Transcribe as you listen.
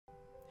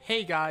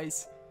Hey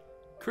guys,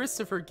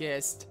 Christopher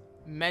Gist,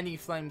 many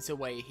flames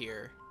away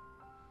here.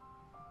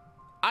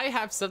 I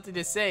have something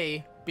to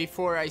say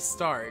before I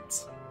start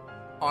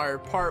our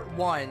part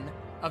 1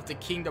 of the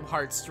Kingdom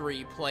Hearts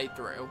 3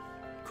 playthrough,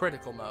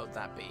 critical mode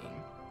that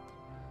being.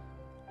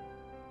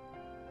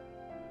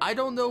 I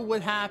don't know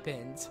what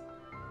happened,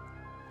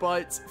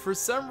 but for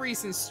some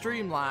reason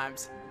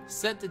Streamlabs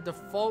set the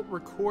default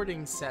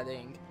recording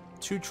setting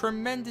to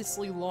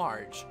tremendously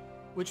large,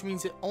 which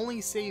means it only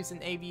saves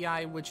in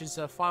AVI, which is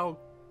a file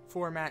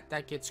format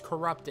that gets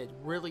corrupted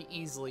really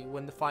easily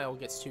when the file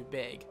gets too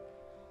big.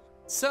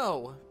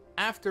 So,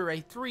 after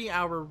a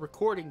 3-hour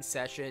recording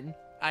session,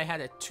 I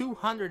had a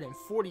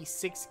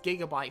 246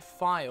 gigabyte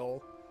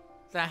file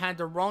that had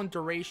the wrong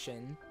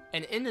duration,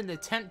 and in an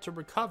attempt to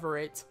recover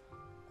it,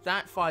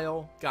 that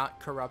file got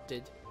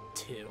corrupted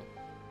too.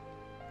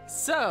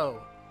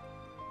 So,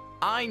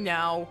 I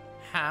now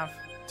have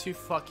to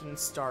fucking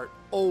start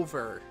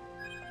over.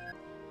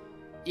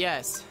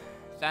 Yes,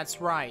 that's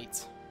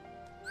right.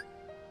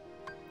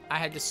 I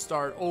had to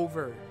start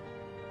over.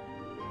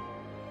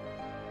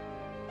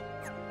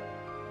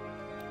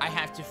 I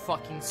have to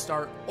fucking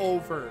start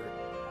over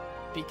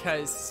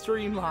because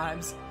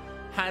Streamlabs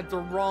had the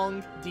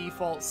wrong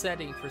default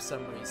setting for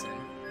some reason.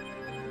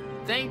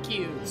 Thank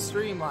you,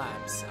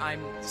 Streamlabs.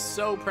 I'm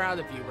so proud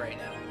of you right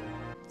now.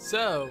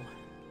 So,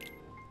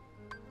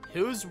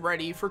 who's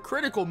ready for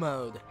critical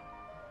mode?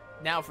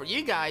 Now for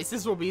you guys,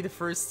 this will be the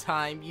first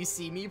time you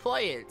see me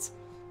play it.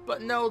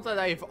 But know that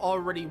I've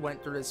already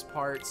went through this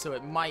part, so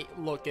it might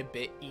look a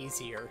bit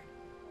easier.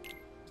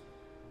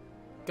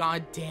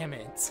 God damn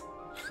it.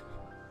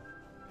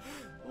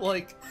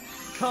 Like,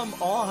 come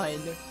on.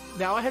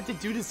 Now I have to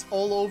do this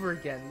all over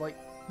again. Like,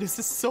 this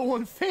is so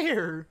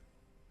unfair.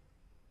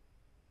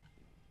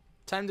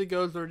 Time to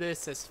go through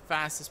this as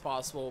fast as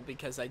possible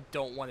because I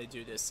don't want to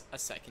do this a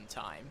second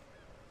time.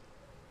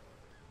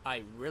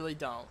 I really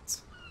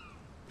don't.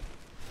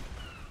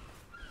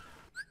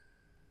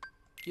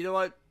 You know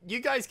what? You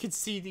guys can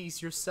see these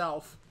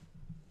yourself.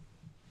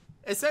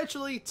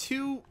 Essentially,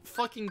 two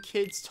fucking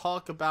kids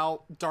talk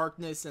about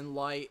darkness and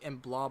light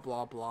and blah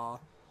blah blah.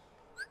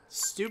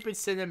 Stupid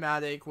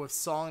cinematic with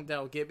song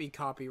that'll get me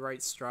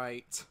copyright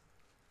striked.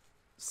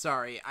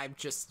 Sorry, I've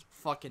just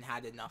fucking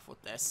had enough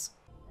with this.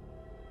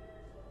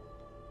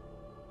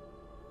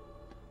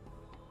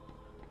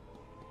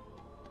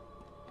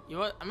 You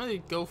know what? I'm gonna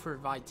go for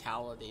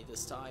vitality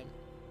this time.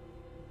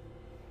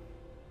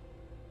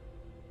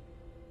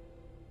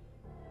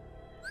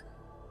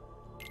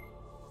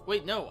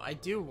 Wait, no, I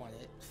do want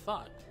it.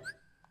 Fuck.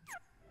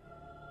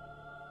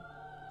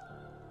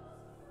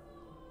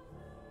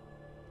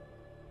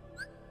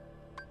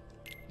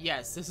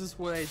 Yes, this is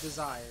what I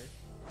desire.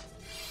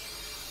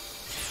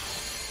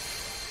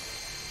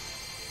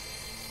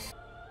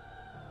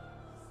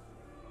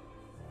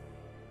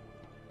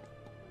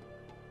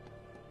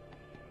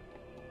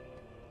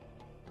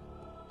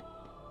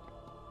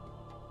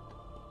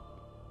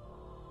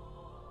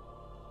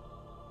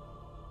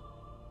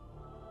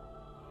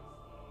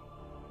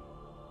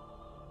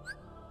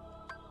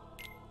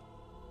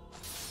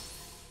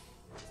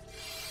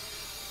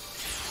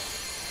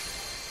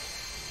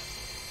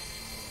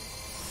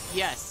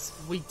 Yes,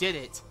 we did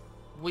it.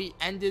 We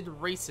ended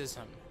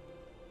racism.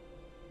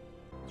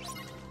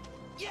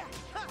 Yeah.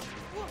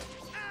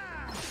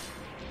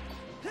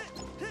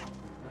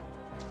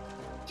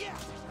 Yeah.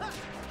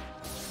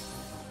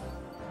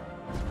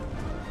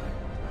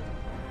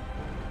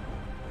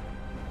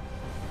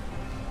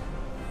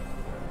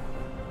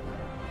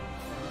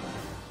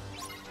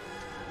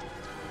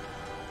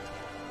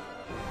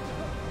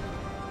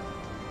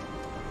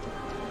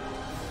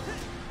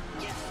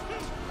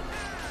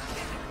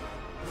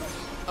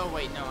 Oh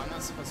wait, no, I'm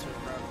not supposed to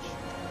approach.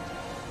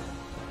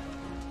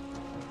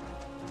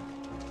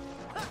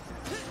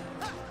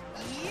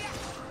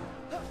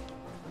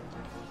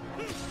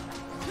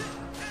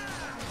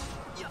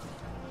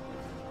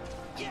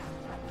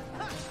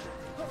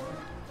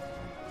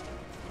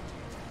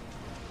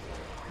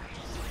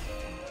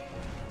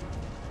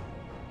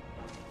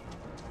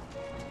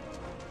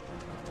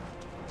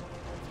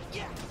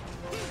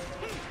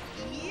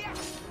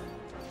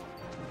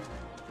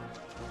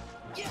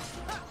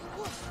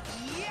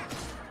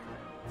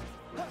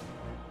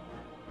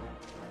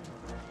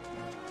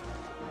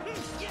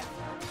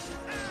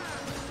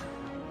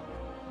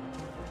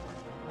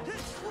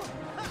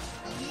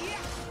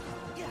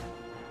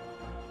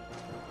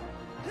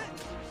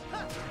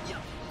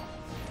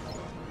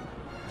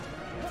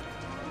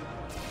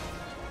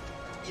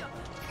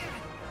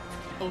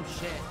 Oh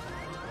shit.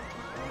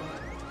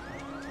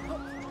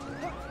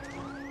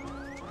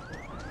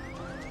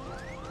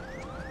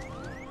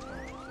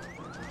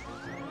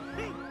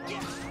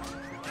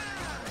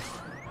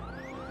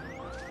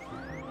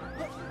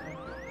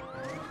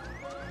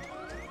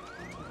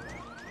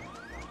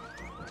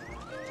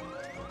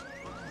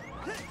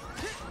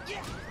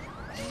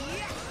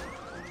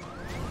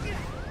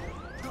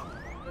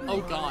 Oh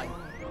god.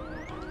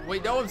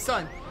 Wait, no, I'm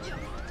stunned.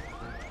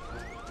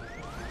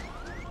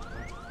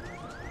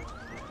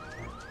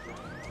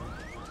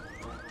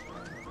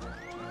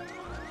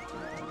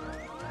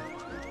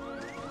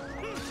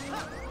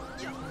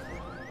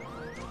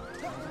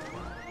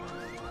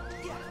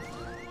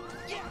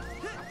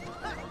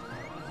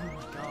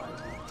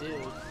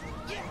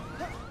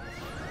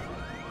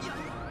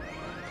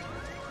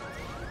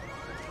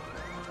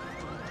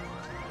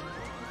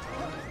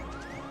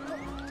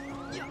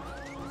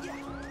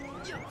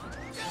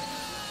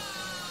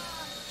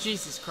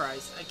 Jesus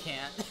Christ, I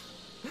can't.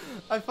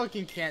 I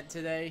fucking can't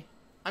today.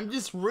 I'm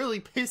just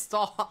really pissed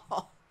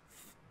off.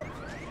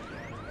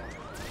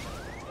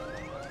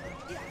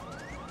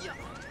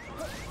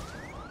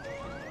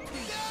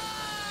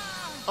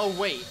 Oh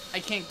wait, I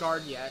can't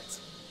guard yet.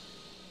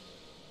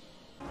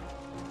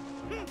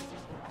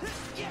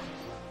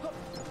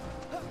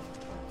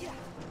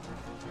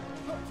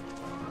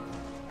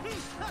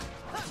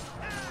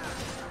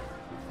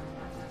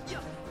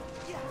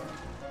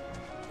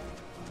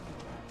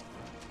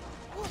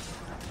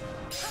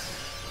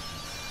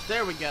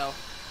 There we go.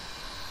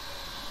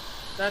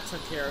 That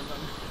took care of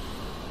him.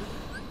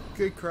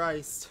 Good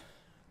Christ.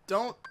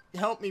 Don't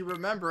help me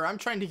remember. I'm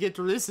trying to get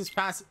through this as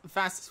fast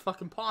as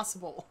fucking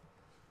possible.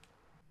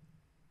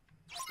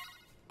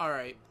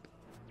 Alright.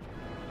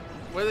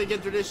 Where do they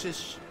get through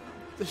this?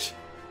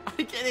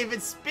 I can't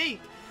even speak.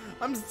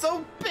 I'm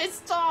so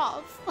pissed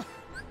off.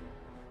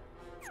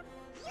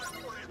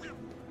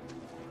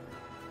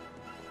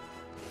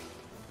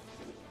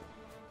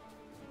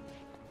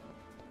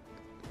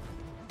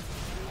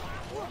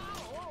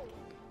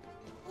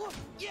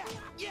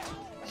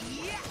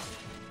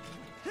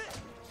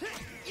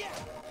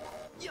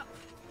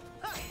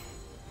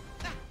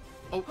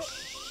 Oh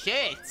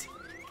shit!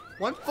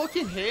 One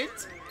fucking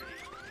hit?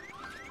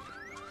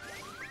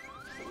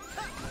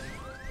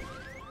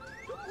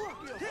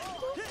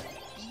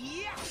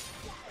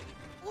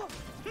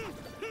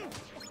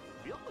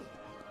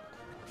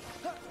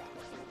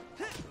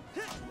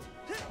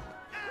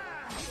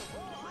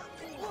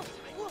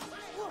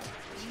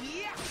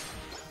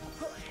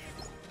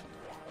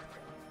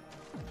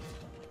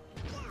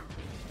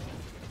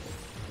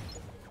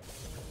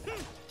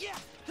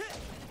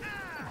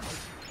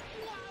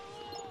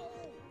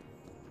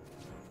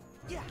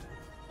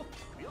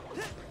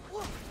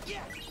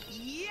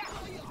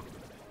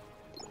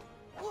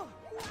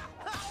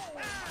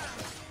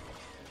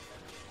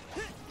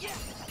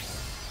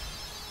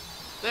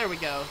 There we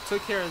go.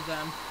 Took care of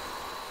them.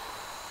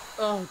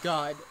 Oh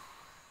god.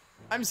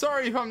 I'm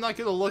sorry if I'm not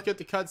gonna look at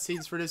the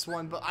cutscenes for this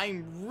one, but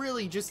I'm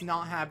really just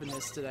not having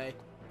this today.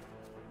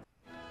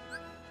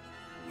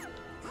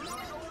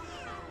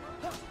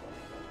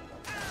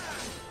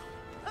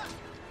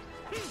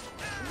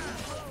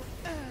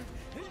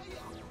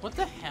 What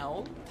the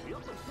hell?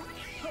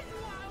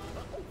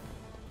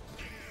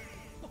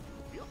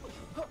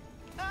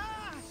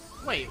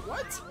 Wait,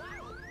 what?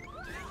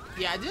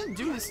 Yeah, I didn't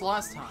do this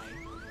last time.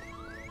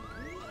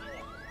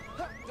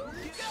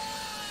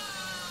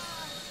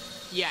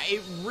 Yeah,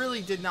 it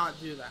really did not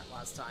do that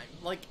last time.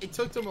 Like, it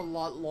took them a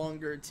lot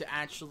longer to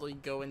actually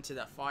go into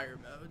that fire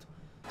mode.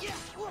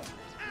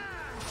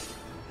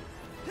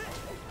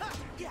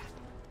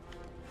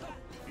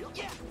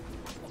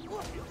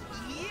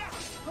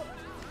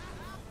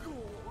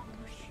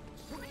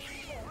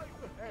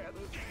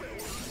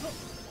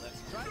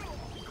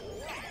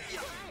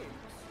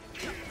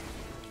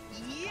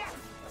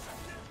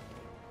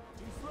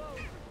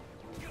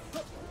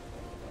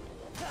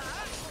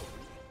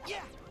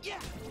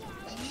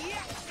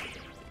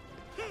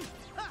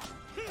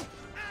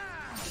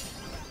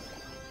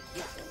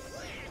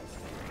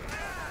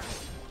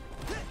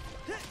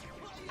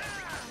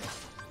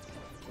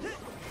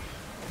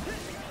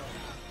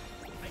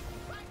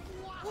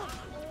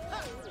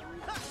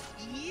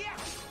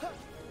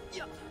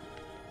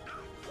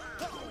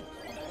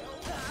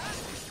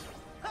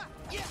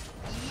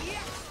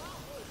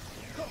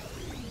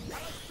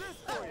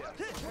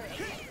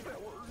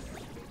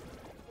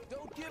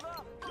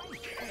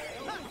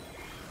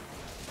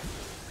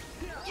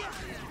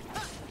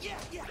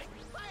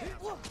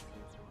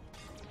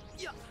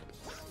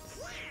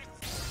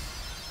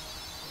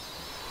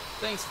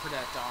 Thanks for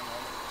that,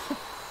 Donald.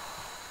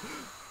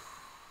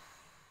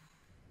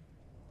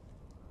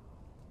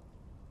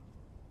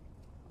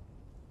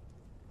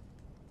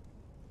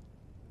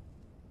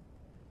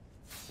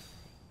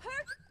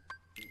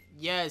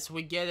 Yes,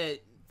 we get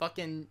it.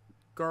 Fucking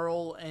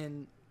Girl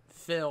and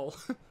Phil.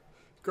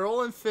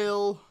 Girl and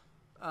Phil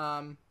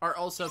are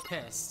also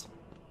pissed.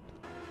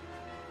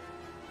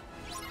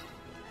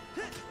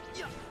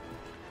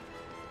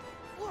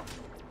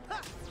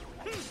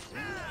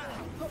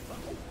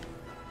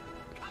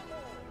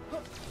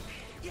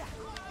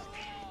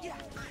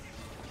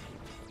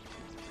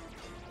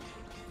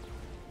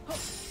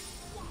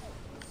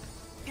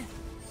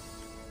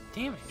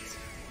 Damn it.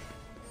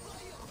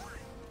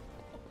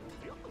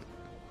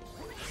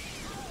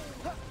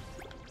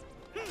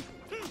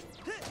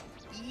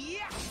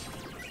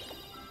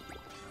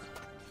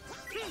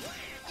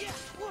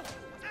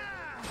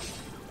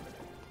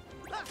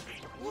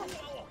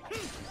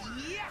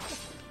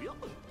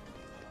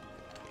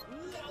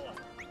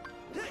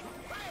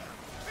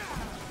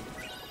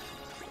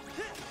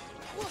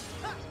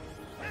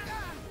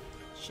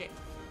 Shit.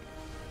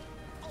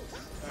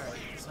 Alright,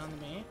 it's on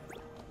me.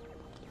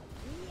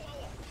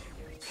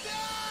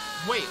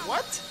 Wait,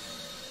 what?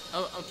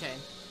 Oh, okay.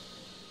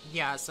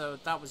 Yeah, so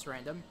that was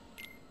random.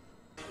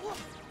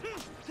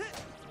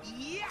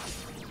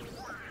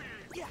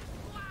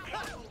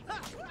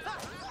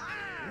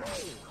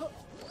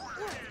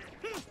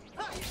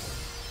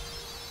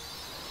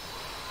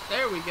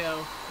 There we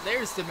go.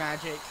 There's the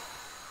magic.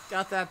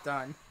 Got that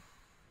done.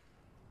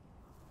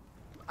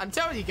 I'm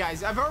telling you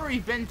guys, I've already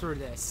been through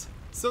this.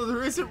 So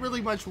there isn't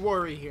really much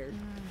worry here.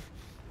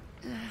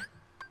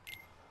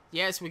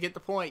 Yes, we get the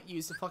point.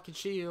 Use the fucking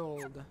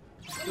shield.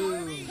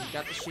 Boom.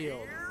 Got the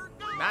shield.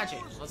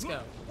 Magic. Let's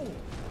go.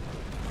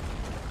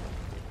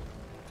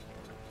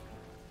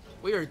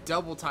 We are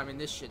double timing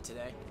this shit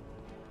today.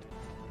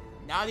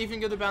 Not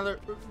even gonna bother.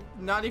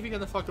 Not even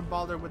gonna fucking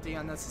bother with the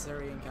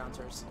unnecessary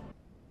encounters.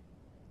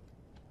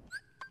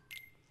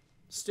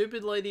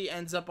 Stupid lady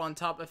ends up on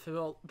top of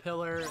a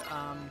pillar.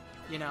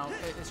 You know,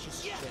 it's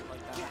just shit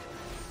like that.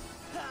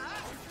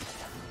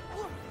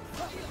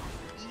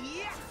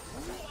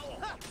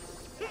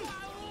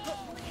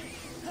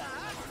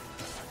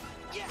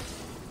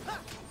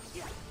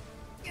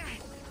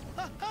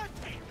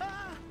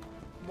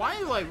 Why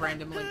do I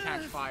randomly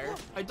catch fire?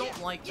 I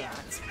don't like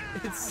that.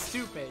 It's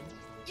stupid.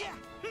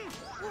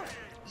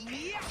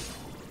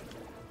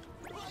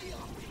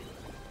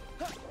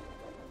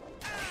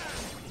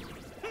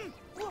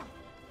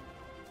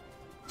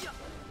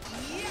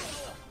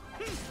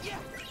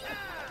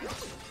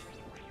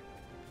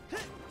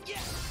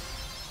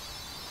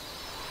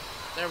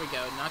 There we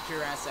go. Knock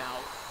your ass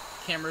out.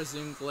 Camera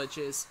zoom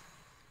glitches.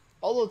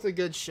 All of the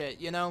good shit,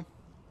 you know?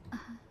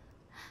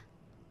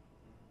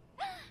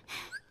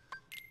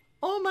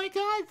 Oh my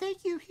god,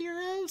 thank you,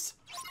 heroes!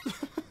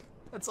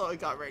 That's all I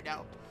got right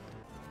now.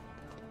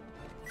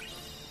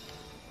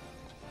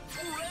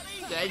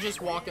 Did I just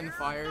walk in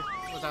fire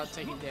without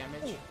taking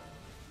damage?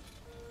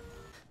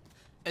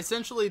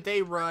 Essentially,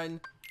 they run.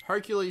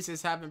 Hercules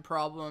is having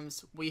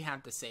problems. We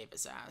have to save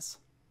his ass.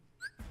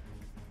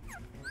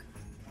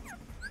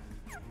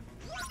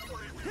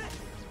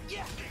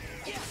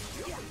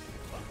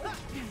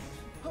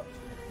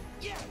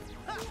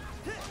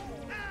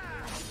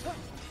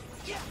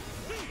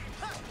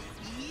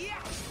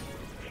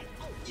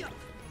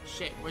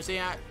 Shit, where's he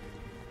at?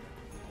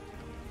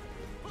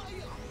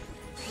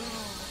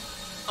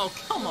 Oh,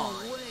 come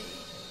on!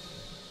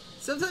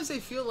 Sometimes I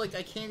feel like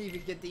I can't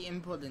even get the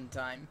input in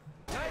time.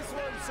 Nice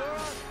one,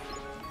 Sora!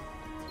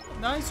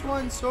 Nice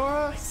one,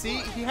 Sora! See,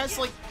 he has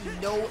like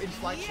no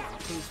inflection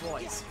to his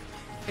voice.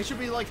 It should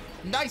be like,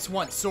 nice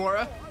one,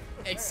 Sora!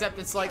 Except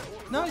it's like,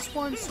 nice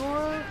one,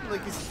 Sora!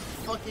 Like he's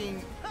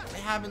fucking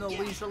having a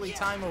leisurely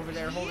time over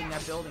there holding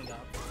that building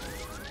up.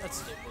 That's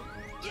stupid.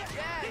 Yeah,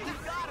 you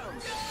got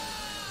him!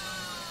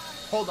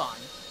 Hold on.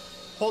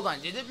 Hold on,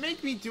 did it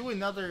make me do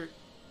another...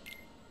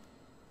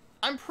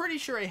 I'm pretty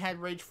sure I had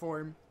Rage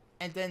Form,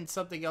 and then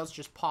something else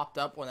just popped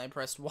up when I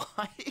pressed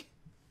Y.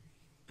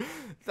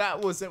 That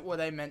wasn't what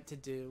I meant to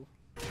do.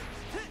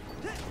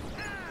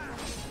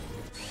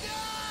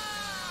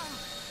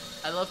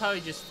 I love how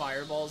he just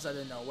fireballs out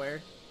of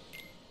nowhere.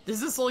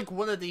 This is like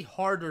one of the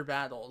harder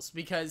battles,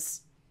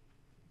 because,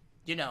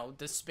 you know,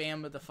 the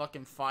spam of the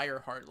fucking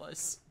fire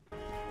Heartless.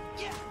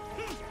 Yeah.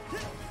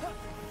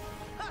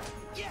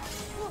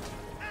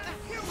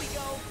 Here we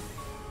go.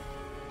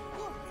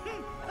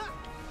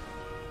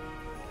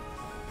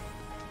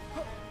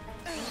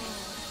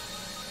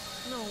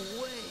 No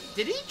way.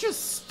 Did he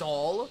just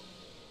stall?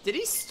 Did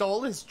he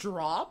stall his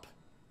drop?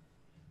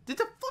 Did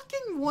the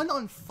fucking one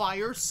on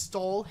fire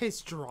stall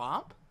his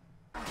drop?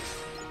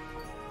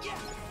 Yeah.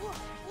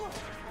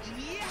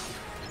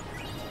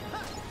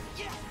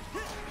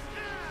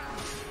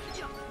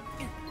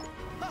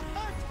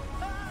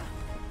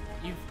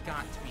 You've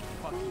got to be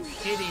fucking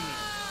kidding me.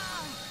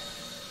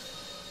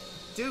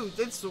 Dude,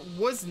 this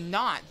was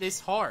not this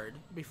hard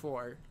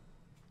before.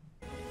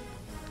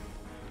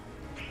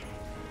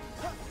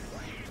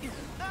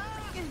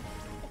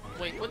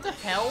 Wait, what the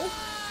hell?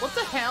 What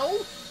the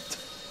hell?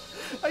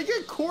 I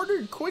get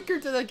cornered quicker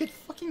than I can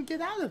fucking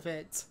get out of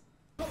it.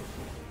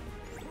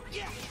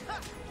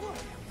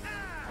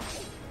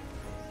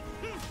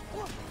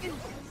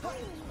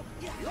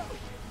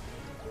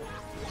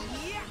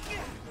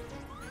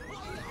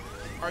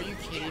 Are you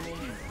kidding me?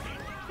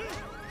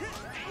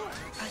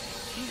 I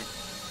can't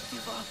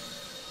give up.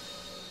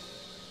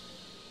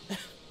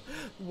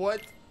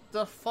 What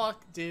the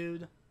fuck,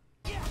 dude?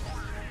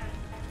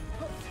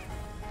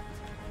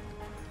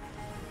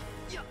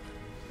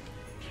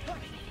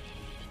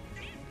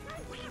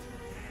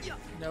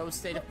 No,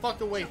 stay the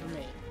fuck away from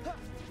me.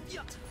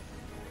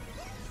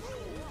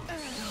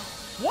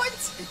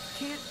 What? It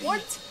can't be.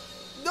 What?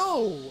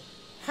 No!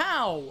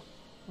 How?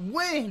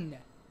 When?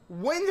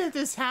 When did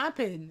this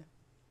happen?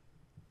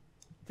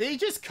 Did he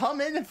just come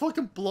in and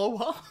fucking blow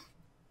up?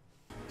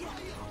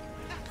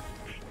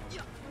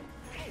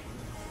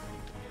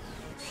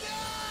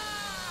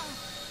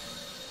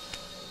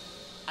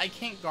 I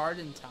can't guard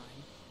in time.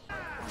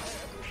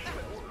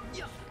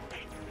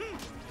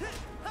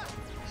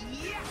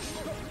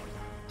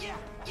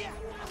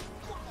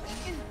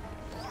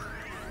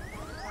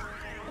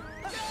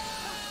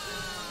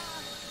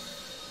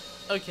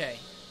 Okay.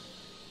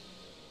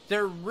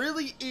 There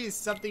really is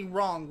something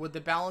wrong with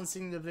the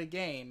balancing of the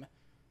game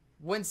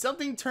when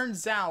something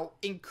turns out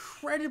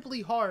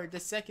incredibly hard the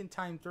second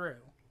time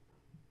through.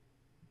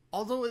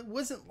 Although it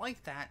wasn't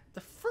like that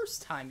the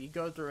first time you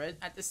go through it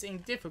at the same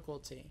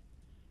difficulty.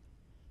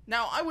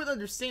 Now, I would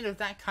understand if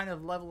that kind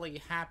of leveling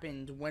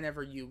happened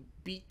whenever you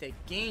beat the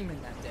game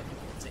in that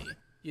difficulty.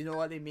 You know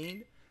what I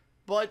mean?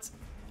 But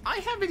I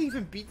haven't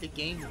even beat the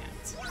game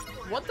yet.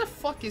 What the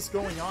fuck is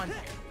going on here?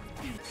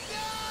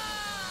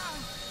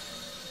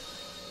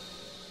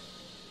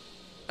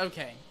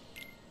 Okay,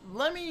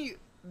 let me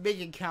make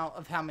a count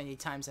of how many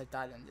times I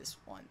died in this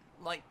one.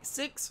 Like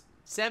 6,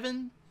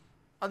 7?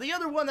 On the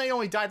other one, I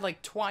only died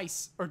like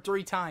twice or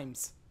 3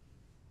 times.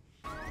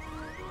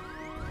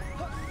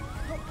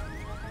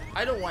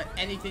 I don't want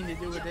anything to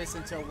do with this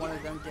until one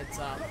of them gets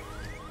up.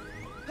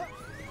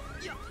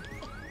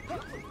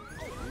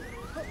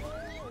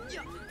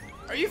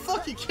 Are you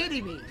fucking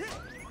kidding me?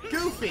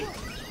 Goofy!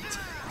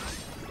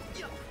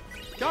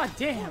 God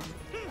damn!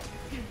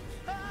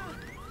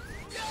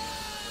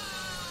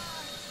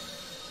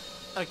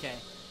 Okay.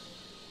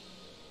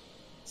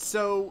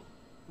 So,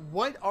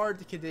 what are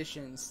the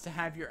conditions to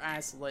have your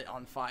ass lit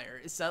on fire?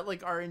 Is that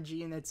like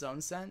RNG in its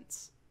own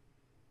sense?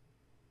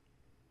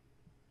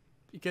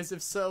 Because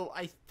if so,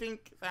 I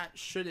think that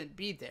shouldn't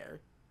be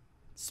there.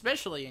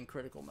 Especially in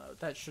critical mode,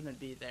 that shouldn't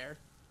be there.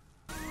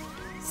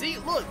 See,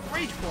 look,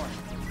 rage porn.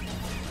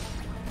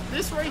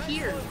 This right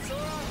here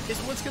is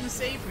what's gonna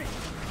save me.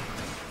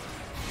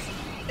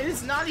 It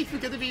is not even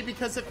gonna be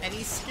because of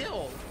any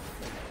skill.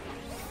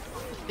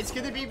 It's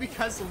gonna be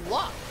because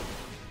luck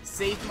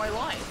saved my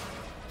life.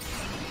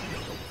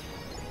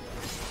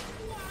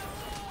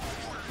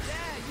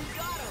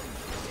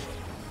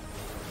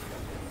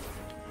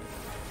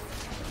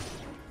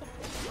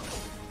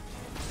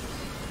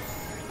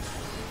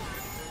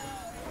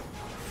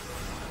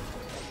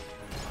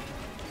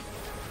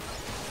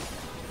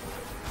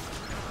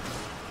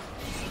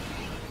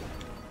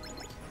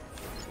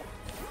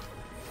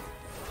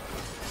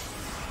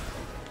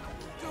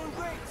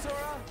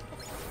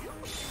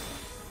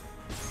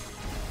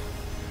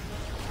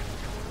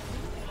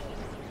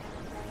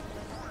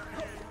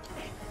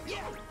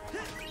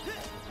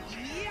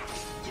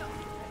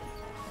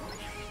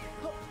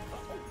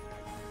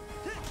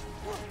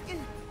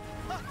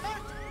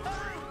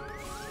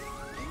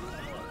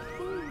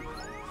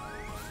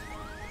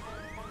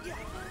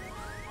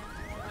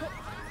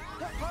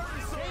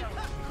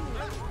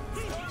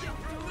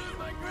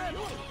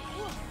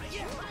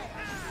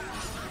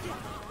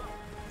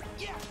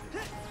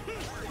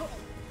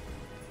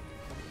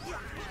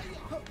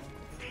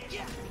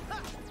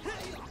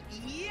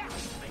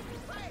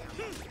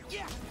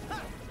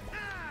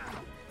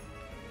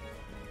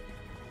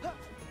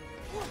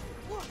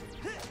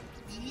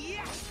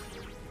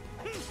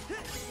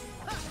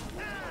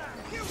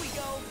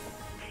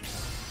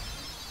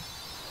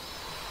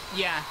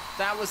 Yeah,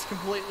 that was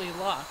completely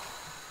luck.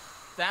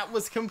 That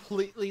was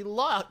completely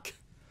luck.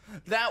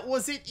 That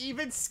wasn't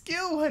even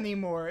skill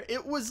anymore.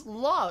 It was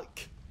luck.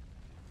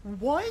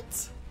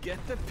 What? Get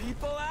the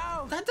people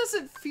out! That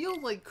doesn't feel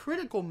like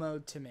critical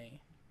mode to me.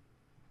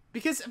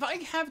 Because if I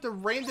have the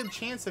random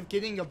chance of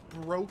getting a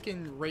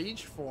broken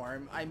rage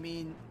form, I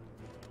mean,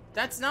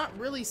 that's not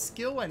really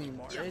skill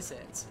anymore, is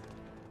it?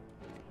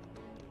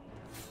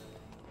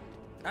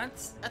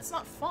 That's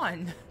not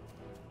fun.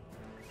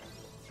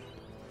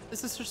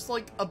 This is just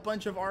like a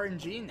bunch of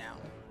RNG now,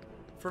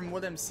 from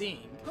what I'm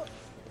seeing. Go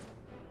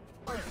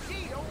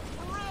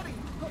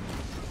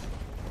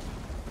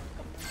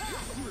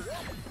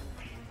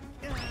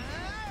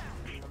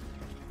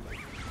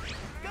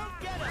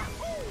get him!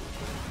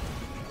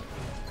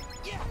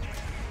 Yeah!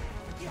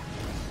 Yeah!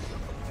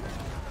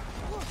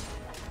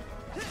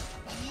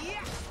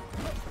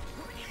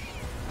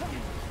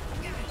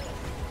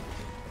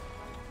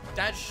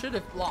 That should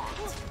have blocked.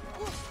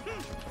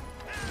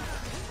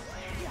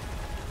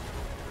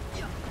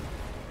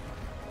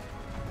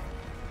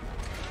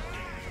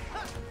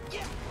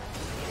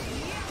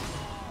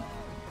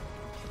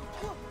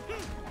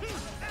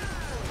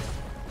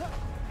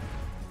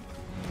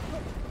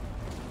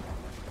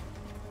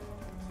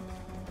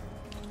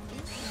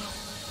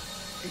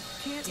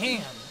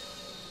 Damn.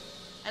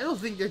 I don't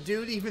think the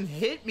dude even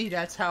hit me.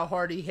 That's how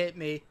hard he hit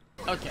me.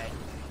 Okay.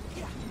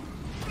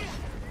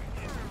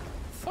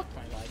 Fuck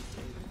my life,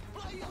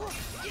 dude.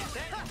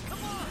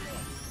 Come on!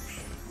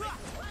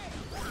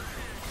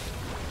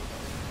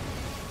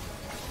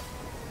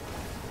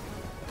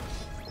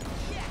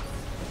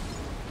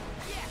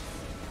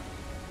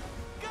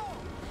 Go!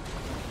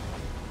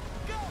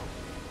 Go!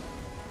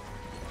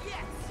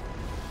 Yes!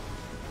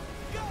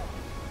 Go!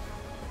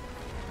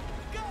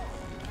 Go!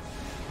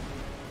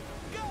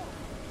 Go!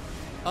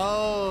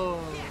 Oh.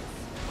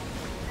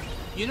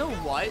 You know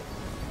what?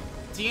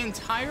 The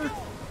entire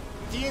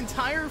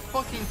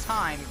fucking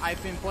time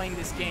I've been playing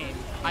this game,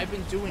 I've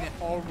been doing it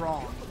all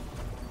wrong.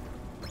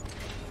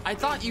 I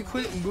thought you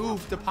couldn't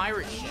move the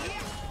pirate ship.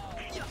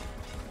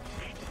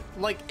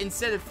 Like,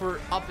 instead of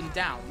for up and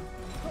down.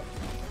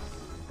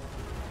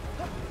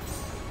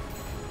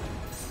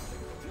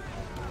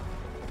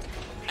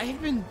 I've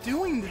been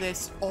doing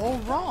this all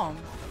wrong.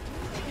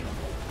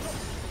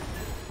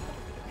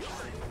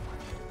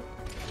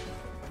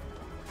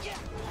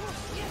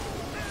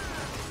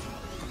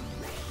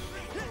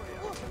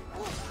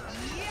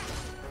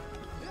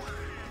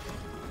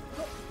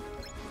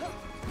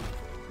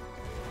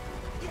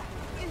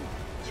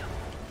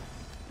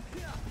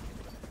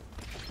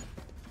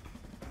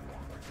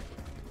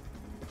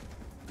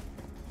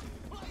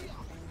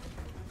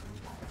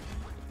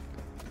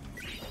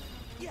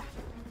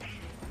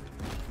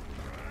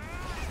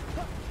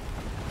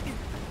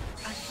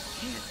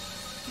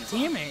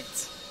 Damn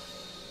it.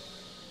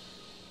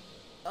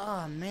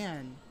 Oh,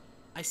 man.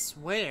 I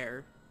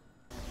swear.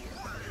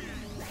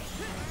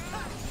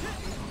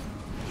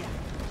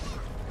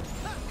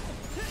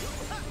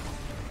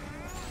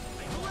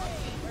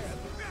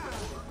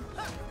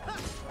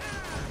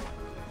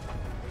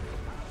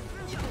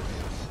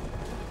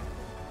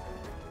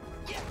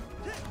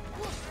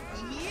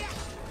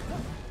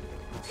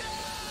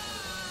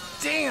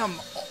 Damn!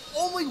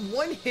 Only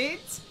one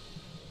hit?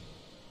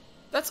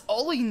 That's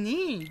all he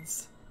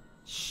needs.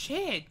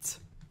 Shit.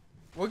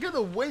 We're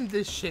gonna win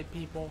this shit,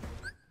 people.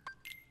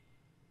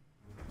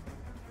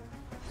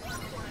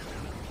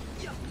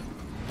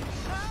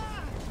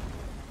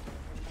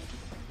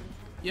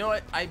 You know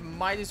what? I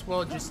might as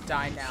well just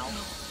die now.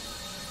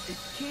 It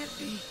can't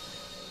be.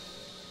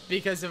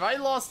 Because if I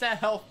lost that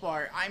health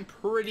bar, I'm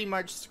pretty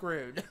much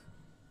screwed.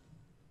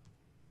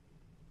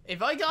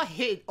 If I got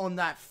hit on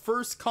that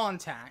first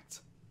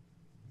contact,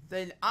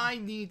 then I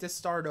need to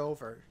start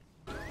over.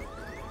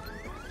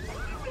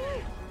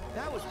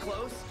 That was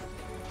close.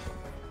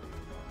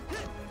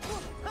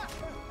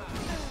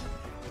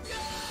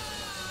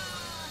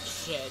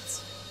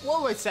 Shit.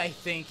 What was I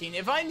thinking?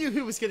 If I knew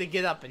he was gonna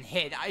get up and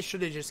hit, I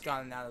should have just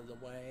gotten out of the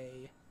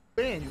way.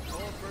 Win. All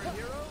for a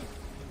hero?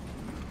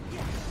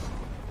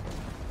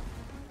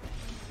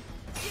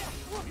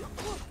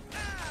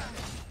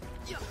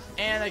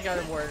 And I got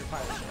a word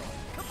pirate shield.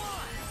 Come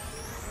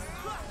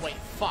on! Wait,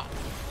 fuck.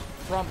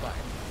 Wrong button.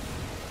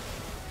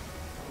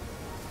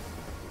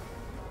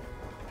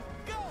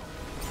 Go!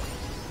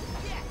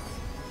 Yes!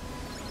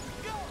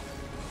 Go!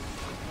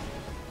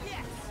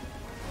 Yes!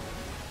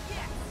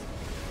 Yes!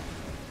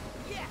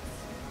 Yes!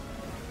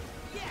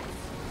 Yes!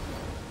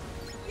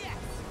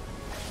 Yes!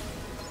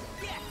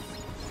 Yes!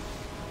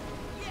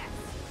 Yes!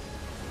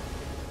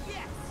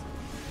 Yes!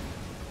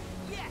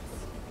 Yes!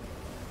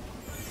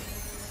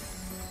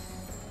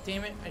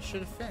 Damn it, I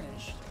should have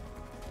finished.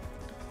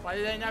 Why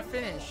did I not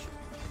finish?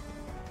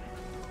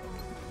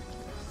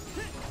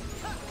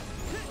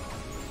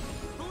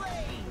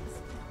 Blaze!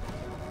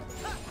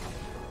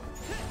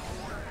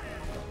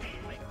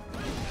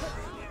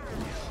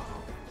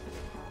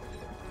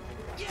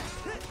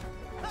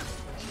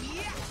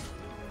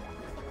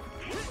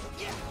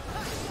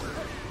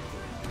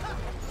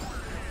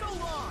 So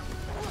long!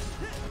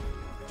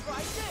 Try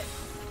this!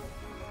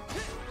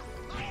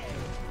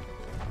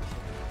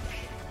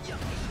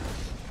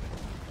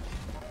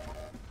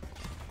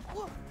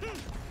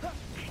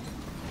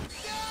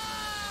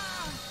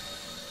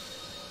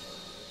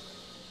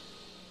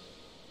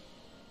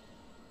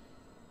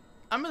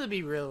 I'm gonna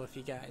be real with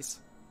you guys.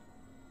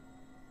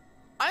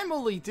 I'm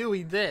only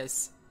doing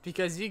this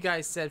because you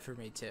guys said for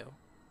me to.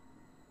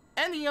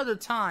 Any other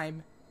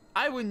time,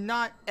 I would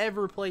not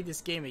ever play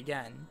this game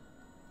again.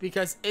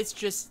 Because it's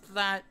just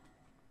that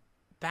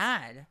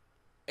bad.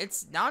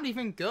 It's not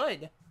even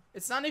good.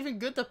 It's not even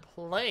good to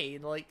play.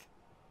 Like,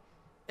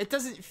 it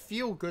doesn't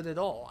feel good at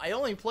all. I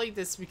only played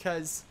this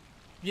because,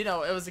 you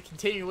know, it was a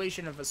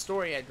continuation of a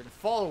story I'd been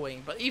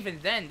following. But even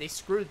then, they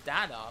screwed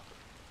that up.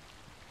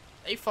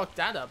 They fucked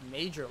that up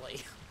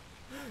majorly.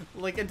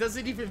 Like, it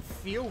doesn't even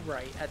feel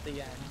right at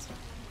the end.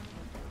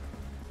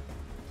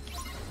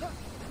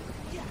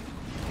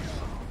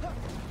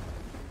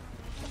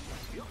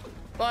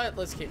 But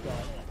let's keep going.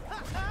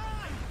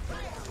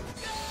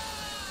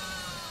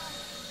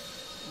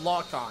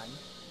 Lock on.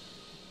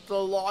 The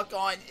lock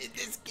on in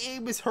this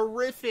game is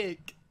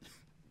horrific.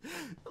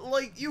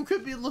 Like, you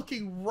could be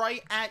looking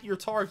right at your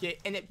target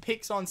and it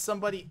picks on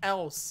somebody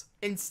else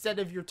instead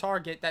of your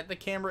target that the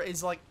camera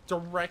is like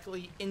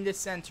directly in the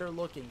center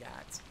looking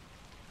at.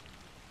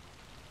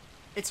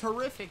 It's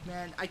horrific,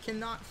 man. I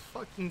cannot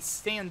fucking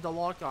stand the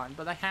lock on,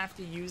 but I have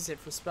to use it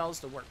for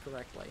spells to work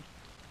correctly.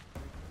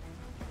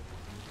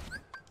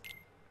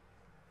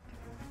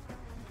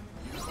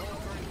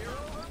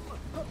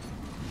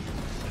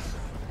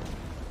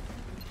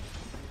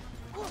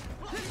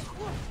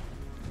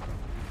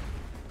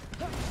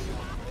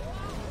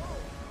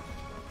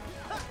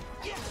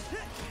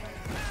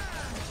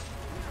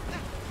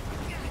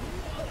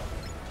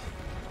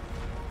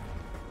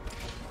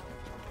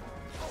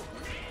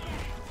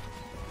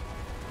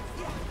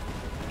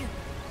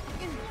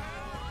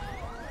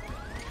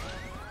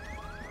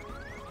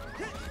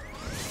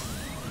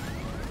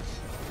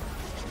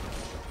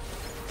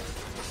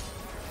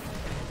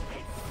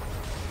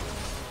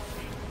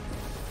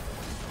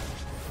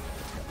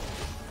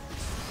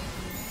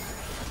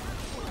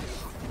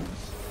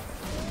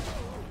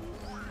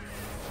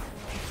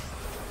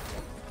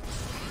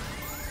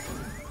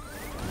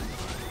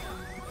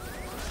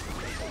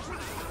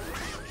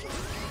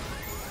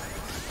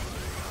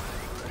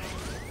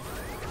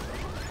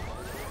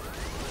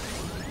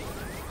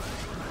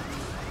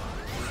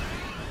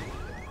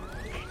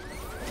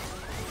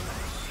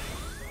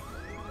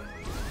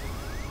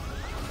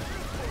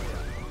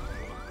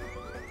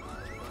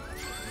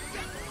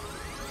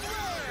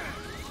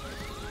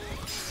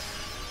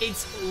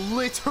 It's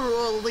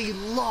literally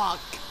luck.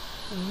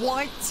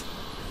 What?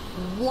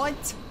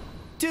 What?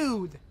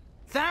 Dude,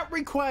 that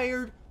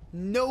required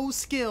no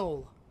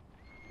skill.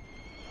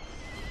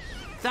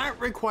 That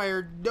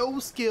required no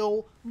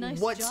skill Nice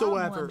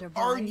whatsoever. job,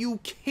 Wonderboy. Are you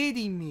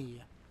kidding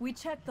me? We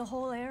checked the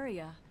whole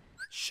area.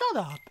 Shut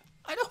up.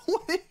 I don't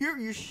want to hear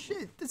your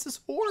shit. This is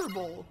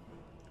horrible.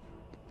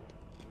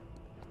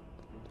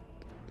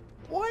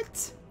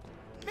 What?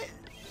 Man,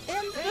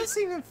 it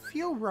doesn't even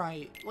feel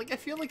right. Like, I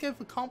feel like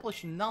I've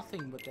accomplished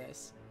nothing with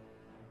this.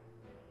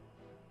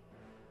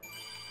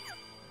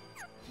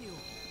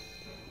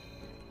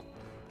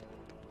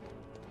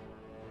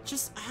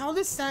 Just, how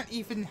does that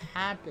even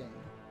happen?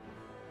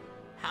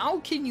 How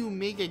can you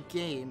make a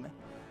game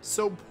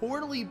so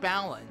poorly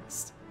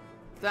balanced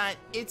that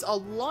it's a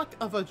luck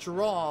of a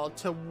draw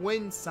to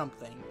win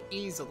something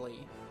easily?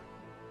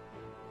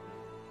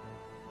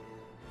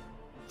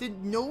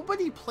 Did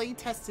nobody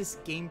playtest this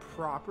game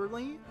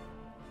properly?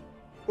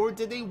 Or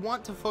did they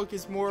want to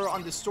focus more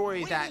on the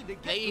story that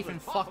they even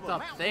fucked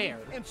up there?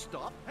 And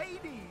stop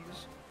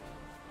Hades.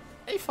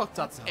 They fucked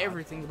up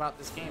everything about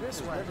this game, I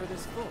swear.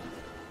 this book.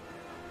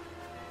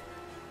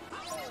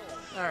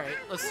 Alright,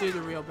 let's do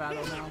the real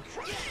battle now.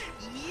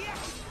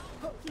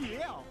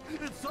 Yeah,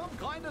 it's some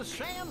kind of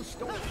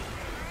sandstorm.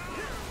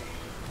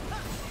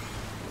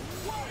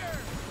 Water.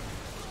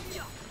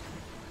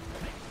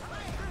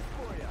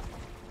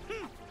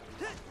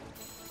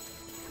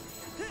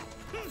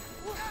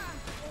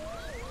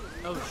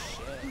 Oh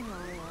shit.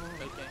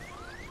 Okay.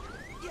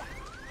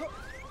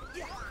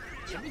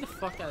 Get me the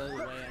fuck out of the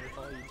way with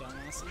all you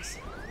dumbasses.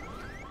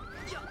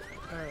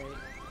 Alright.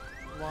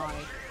 Why?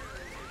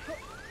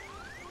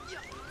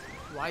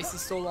 Why is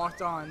this still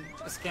locked on?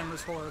 This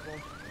camera's horrible.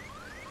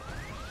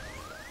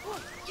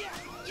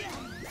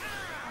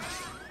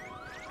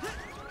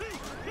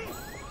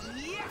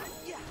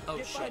 Oh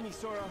shit.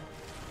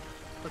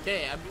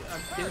 Okay, I'm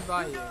getting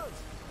by you.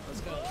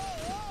 Let's go.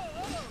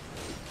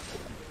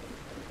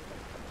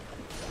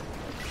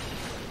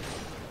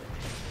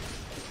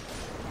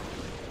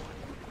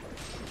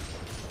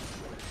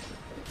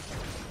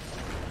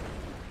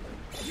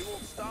 You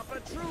won't stop a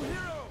true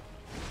hero.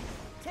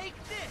 Take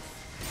this.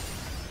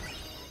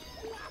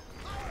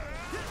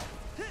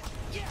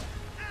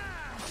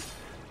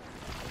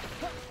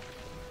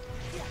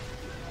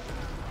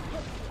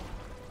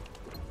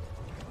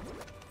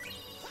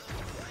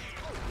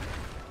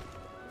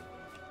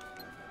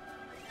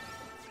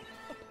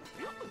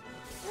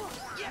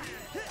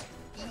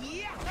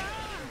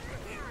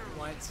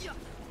 What?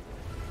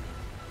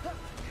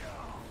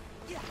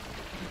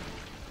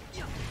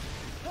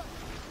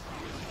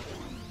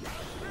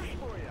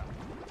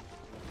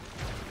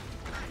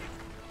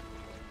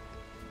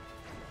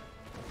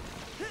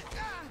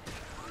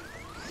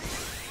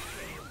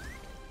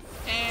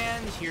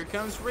 And here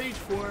comes Rage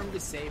Form to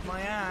save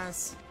my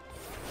ass.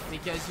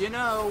 Because, you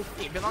know,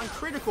 even on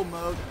critical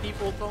mode,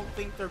 people don't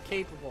think they're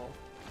capable.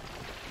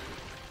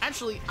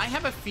 Actually, I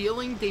have a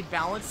feeling they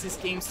balanced this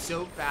game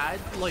so bad,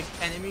 like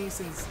enemies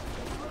and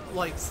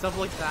like stuff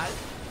like that.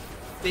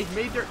 They've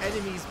made their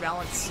enemies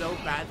balance so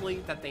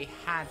badly that they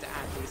had to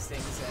add these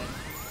things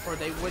in, or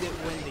they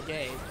wouldn't win the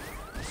game.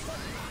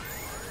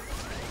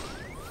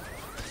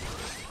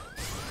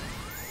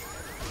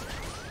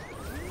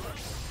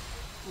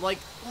 Like,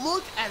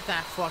 look at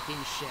that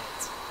fucking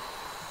shit.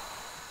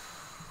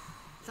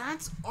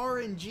 That's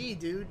RNG,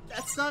 dude.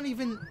 That's not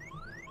even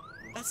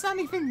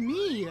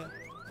me.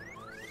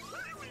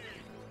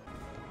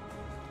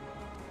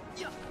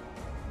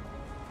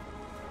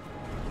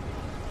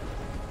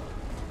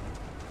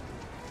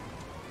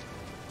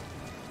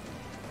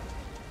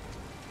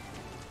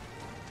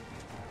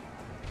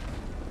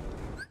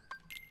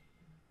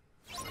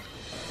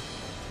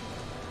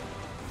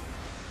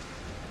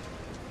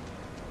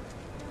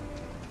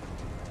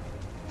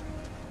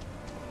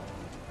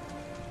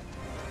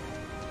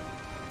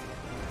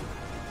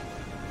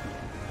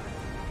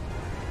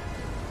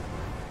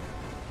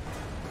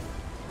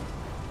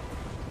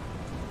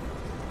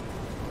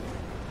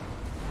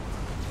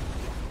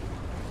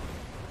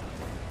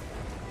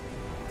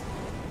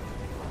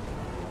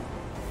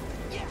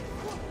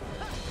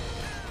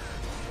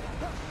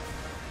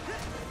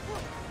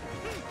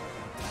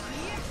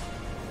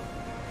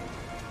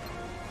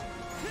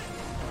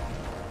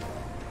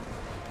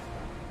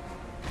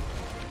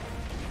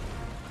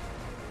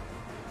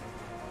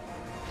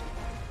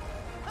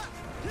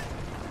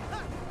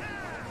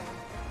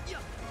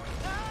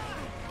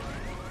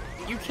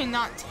 You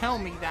cannot tell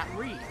me that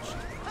reached.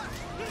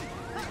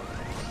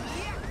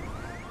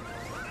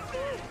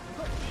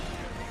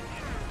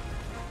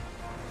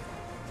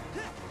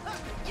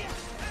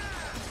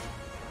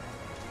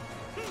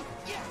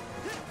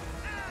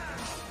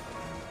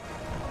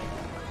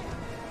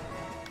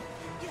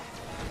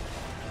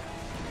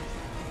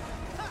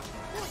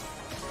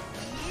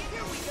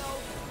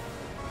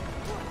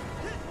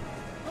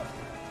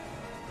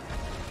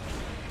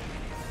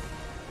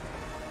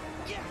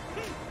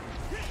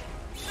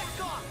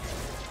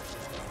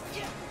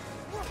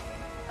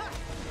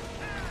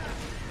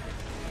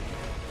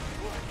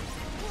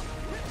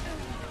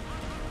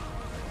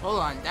 Hold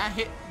on,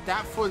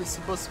 that foot is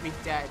supposed to be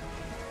dead.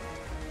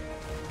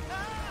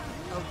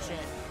 Oh shit.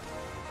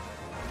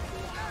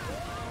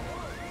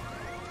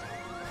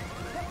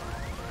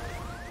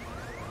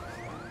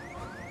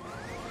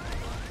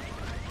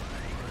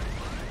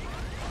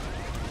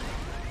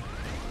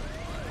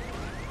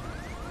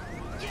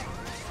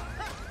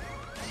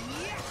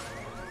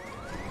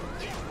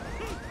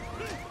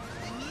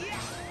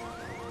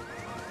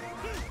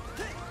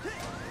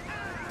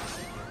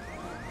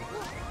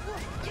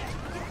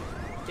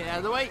 Get out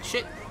of the way.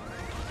 Shit.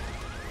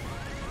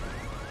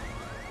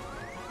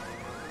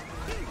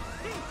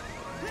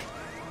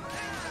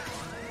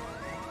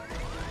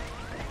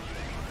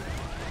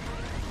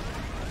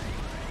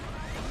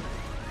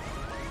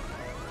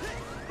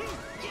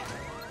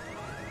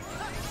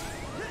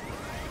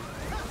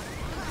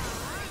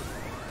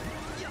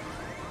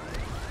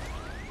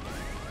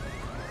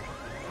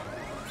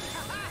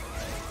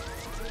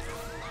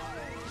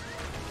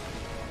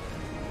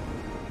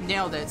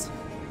 Nailed it.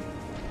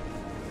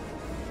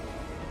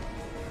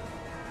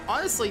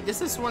 Honestly,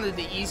 this is one of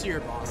the easier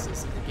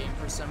bosses in the game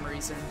for some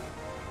reason.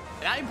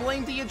 And I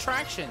blame the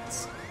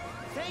attractions.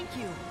 Thank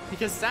you.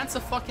 Because that's a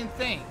fucking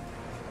thing.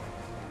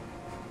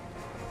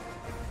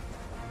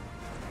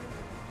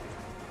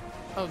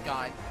 Oh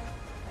god.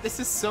 This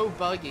is so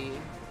buggy.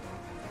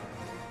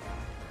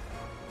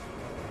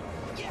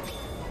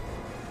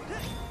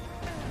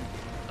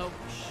 Oh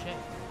shit.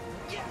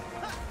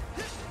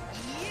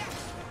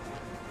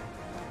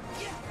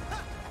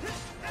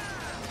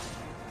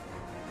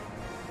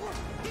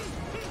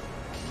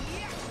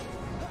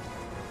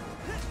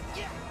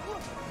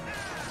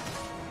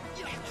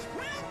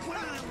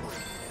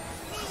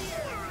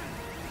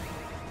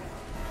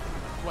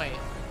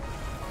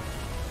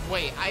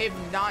 Wait, I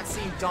have not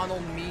seen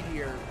Donald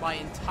Meteor my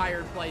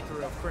entire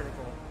playthrough of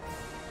Critical.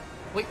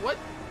 Wait, what?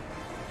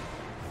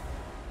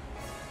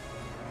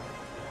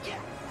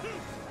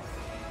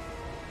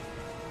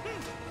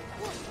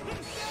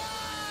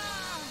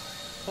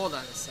 Hold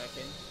on a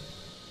second.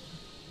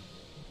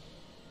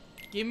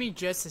 Give me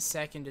just a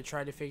second to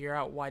try to figure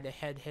out why the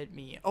head hit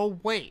me. Oh,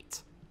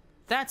 wait.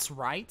 That's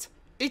right.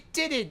 It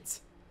didn't.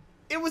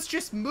 It was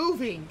just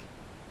moving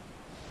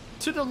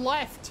to the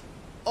left,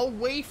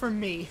 away from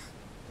me.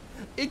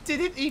 It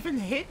didn't even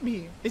hit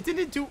me. It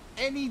didn't do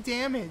any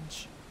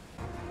damage.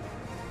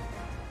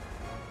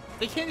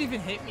 They can't even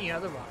hit me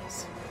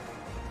otherwise.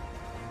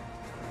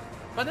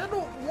 But I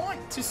don't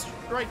want to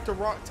strike the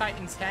Rock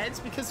Titans' heads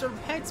because their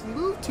heads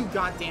move too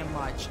goddamn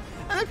much.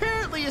 And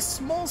apparently a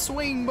small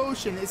swaying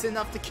motion is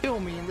enough to kill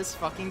me in this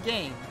fucking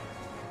game.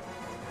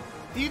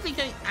 Do you think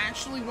I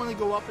actually want to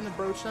go up and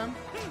approach them?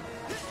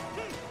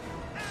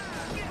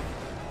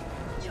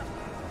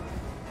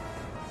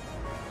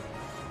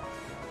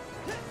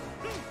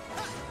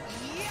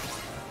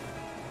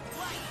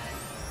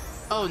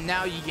 Oh,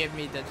 now you give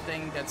me the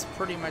thing that's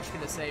pretty much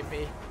gonna save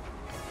me.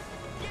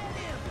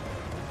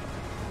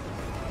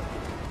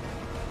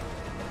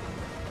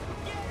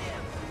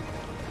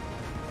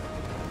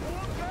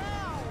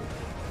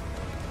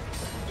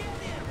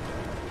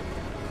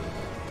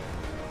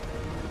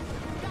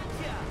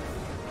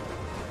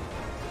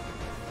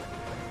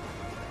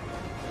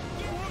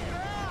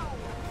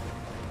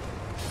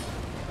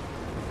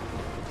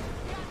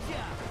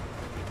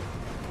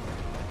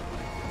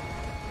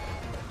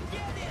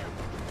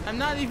 I'm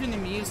not even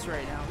amused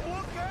right now.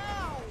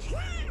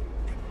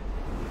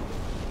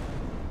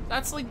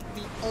 That's like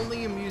the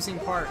only amusing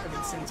part of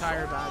this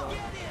entire battle.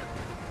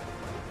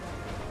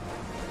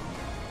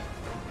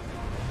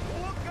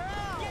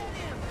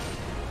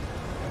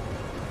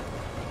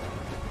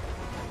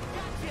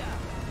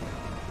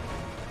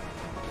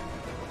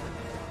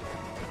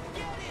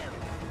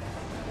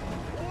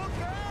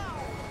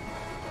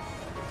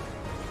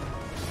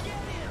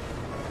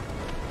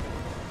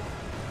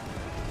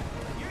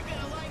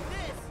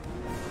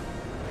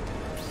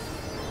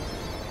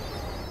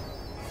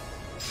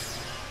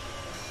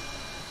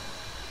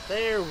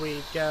 There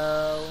we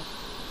go.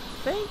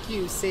 Thank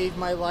you, Save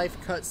My Life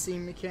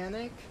cutscene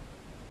mechanic.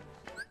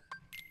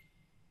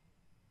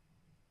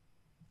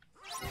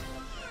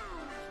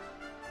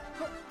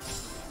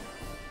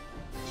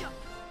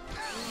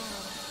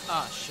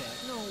 Oh shit.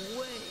 No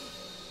way.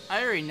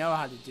 I already know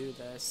how to do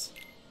this.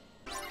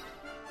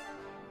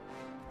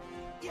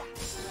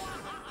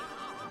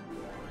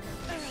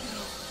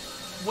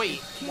 Wait,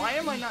 why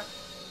am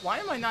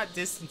I not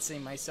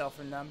distancing myself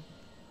from them?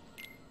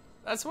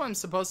 That's what I'm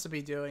supposed to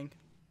be doing.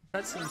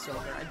 Cutscene's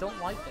over. I don't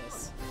like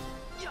this.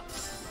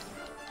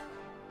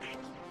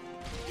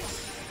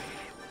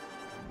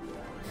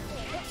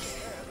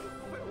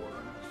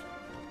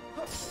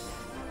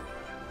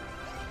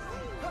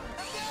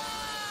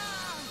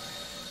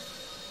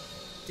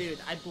 Dude,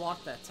 I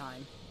blocked that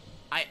time.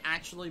 I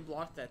actually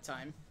blocked that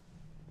time.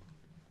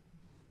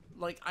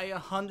 Like, I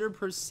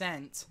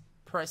 100%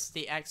 pressed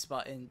the X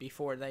button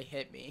before they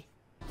hit me.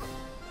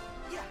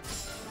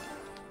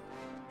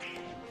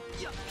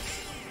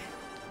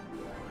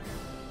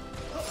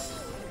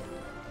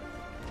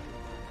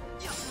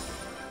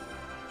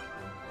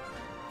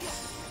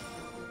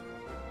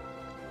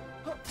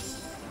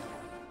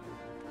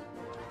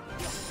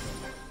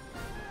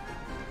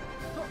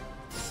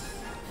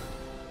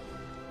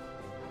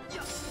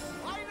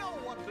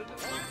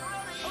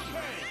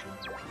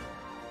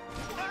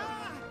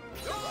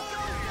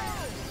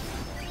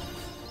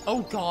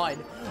 Oh god.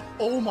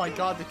 Oh my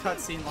god, the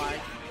cutscene lag.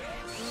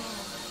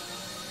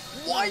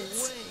 What?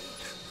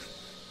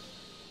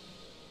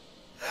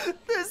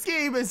 This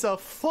game is a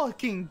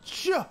fucking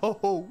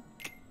joke.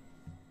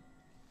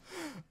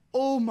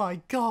 Oh my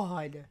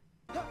god.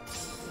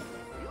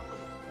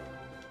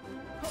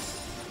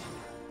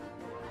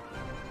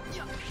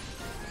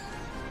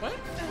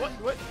 What?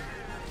 What?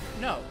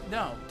 No,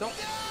 don't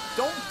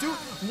do.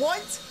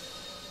 What?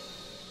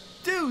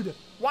 Dude,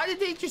 why did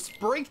they just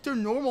break their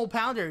normal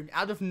pattern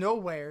out of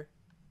nowhere?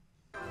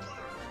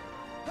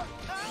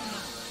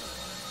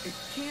 It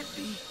can't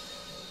be.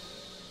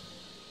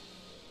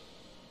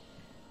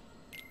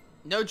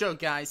 No joke,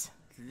 guys.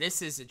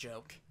 This is a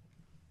joke.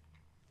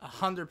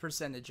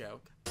 100% a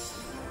joke.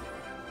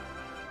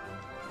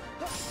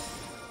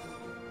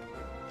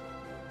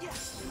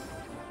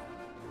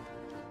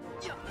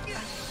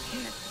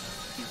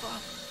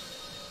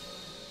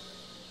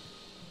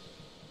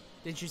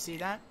 Did you see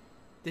that?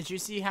 Did you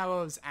see how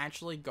I was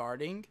actually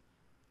guarding?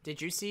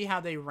 Did you see how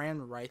they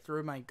ran right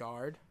through my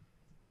guard?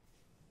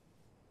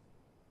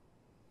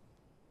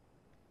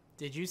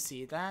 Did you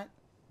see that?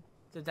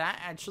 Did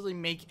that actually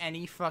make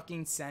any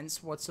fucking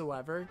sense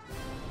whatsoever?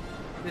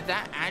 Did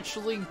that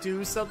actually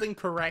do something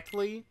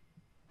correctly?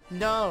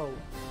 No.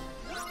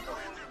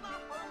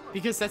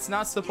 Because that's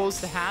not supposed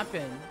to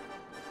happen.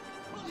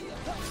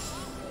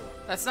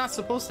 That's not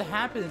supposed to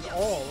happen at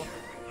all.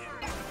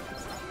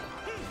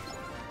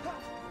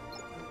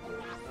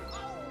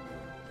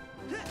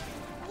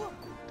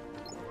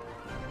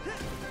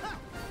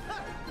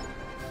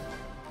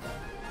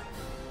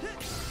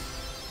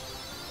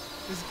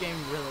 This game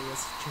really is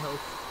a joke.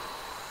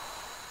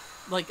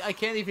 Like, I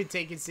can't even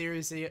take it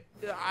seriously.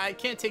 I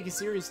can't take it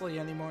seriously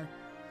anymore.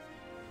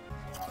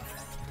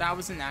 That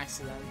was an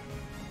accident.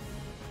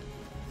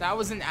 That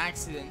was an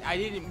accident. I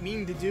didn't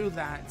mean to do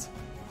that.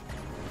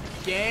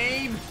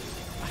 Game!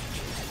 I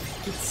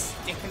can't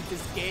stand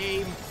this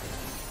game.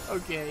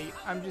 Okay,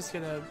 I'm just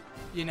gonna,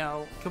 you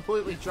know,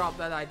 completely drop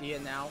that idea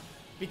now.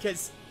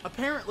 Because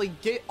apparently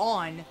get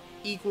on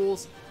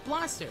equals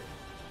blaster.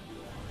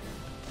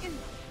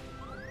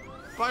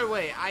 By the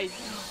way, I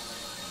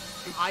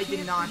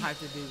did not have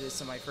to do this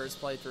in my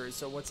first playthrough,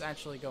 so what's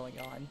actually going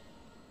on?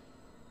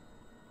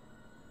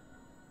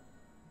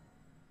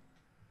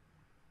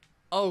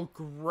 Oh,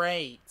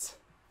 great.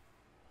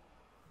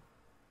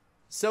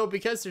 So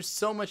because there's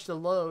so much to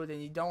load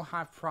and you don't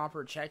have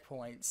proper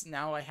checkpoints,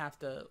 now I have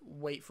to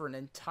wait for an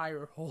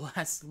entire whole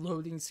ass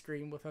loading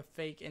screen with a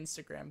fake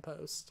Instagram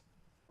post.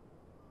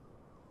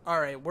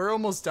 Alright, we're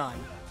almost done.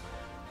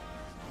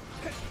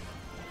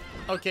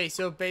 Okay,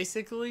 so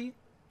basically,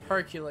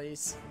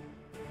 Hercules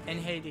and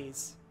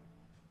Hades.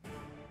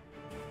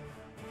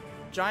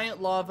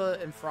 Giant lava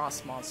and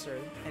frost monster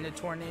and a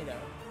tornado.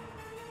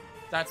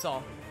 That's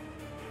all.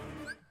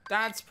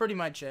 That's pretty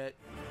much it.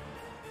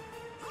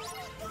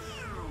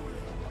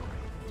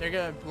 They're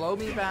gonna blow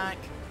me back.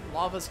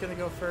 Lava's gonna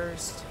go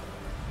first.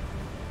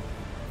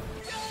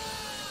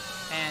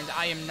 And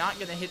I am not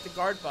gonna hit the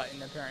guard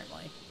button,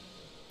 apparently.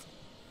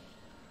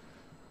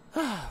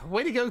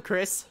 Way to go,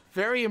 Chris.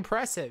 Very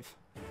impressive.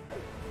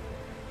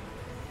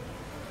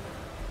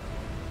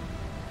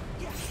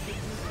 There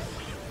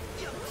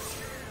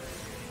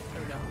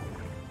we go.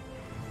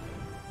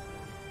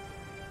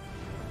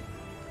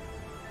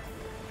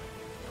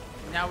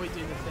 Now we do the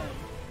thing.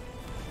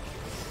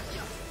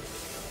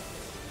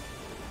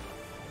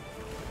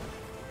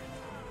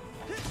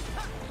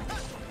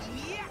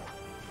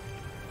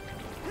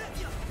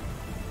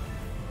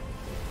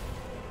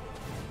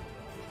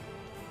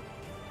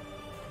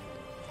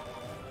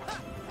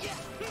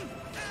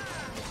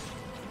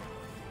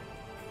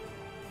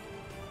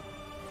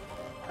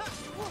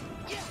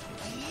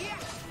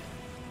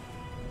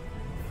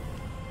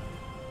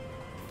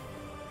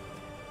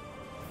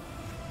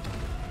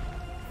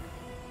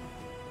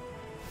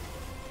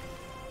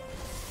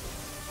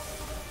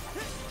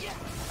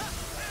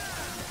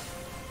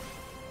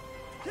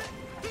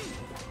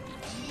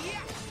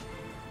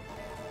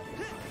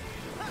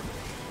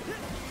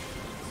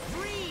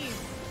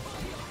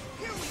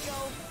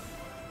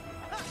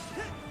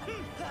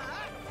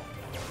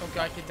 Oh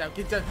god, get down,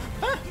 get down.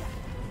 Ah!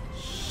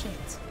 Shit.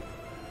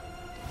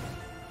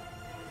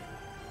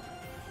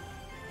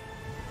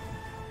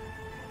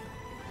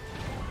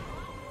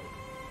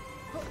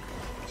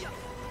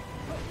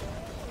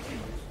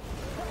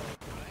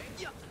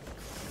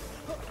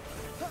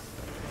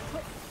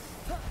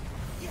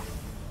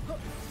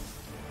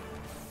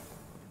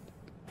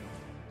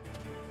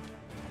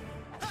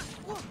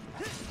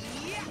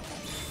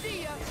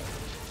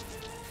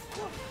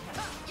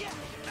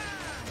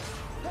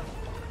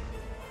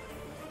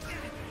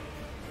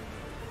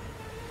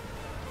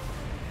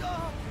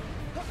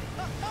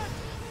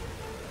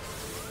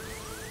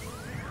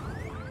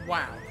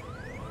 Wow,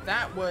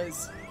 that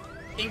was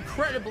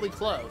incredibly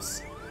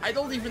close. I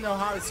don't even know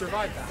how I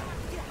survived that.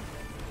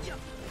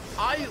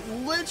 I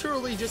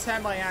literally just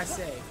had my ass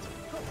saved.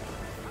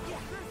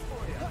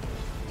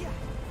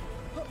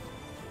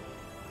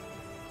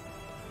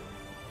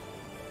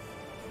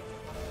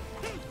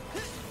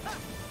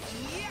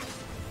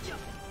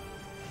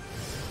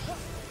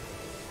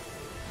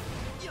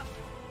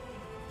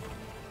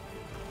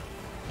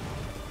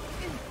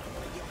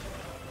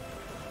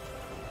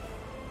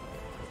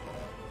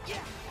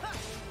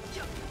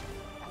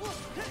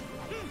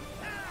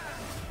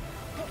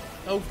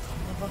 Oh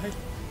god.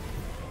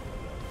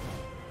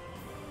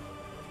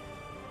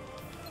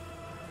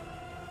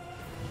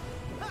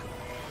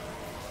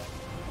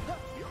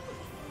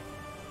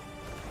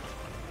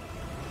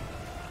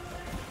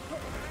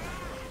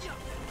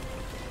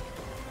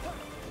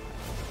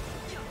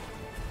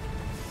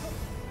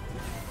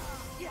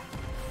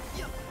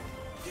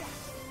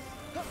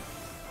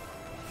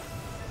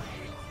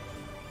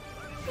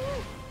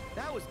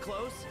 That was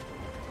close.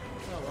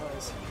 That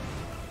was.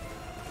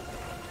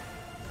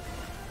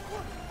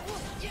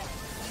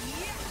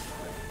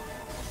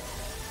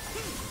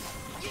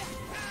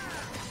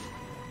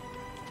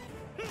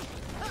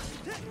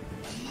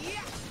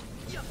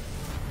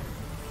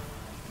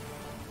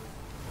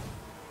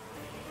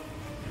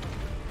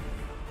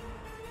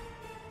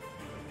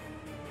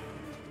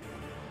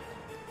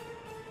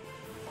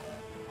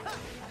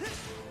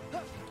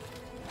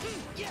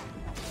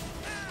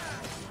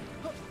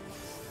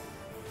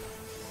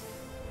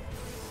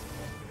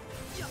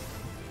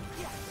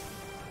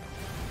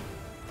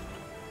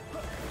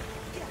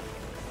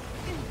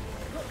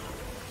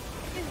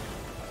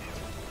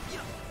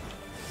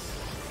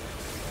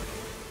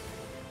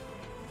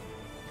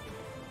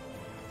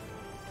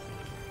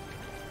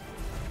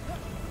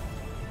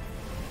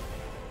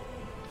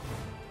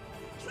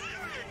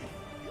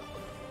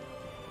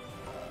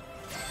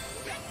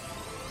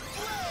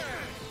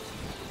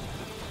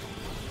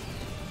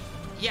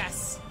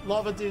 Yes!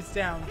 Lava dude's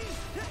down.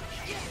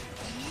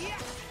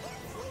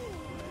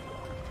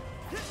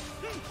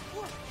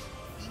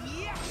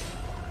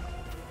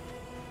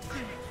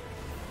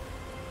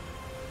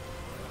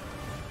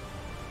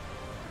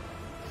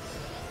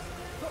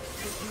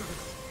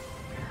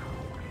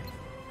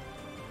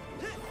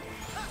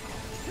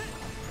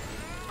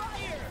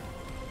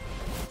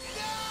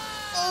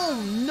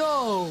 Oh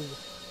no!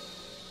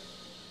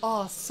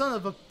 Oh, son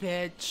of a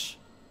bitch.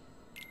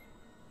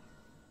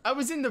 I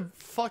was in the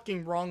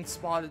fucking wrong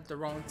spot at the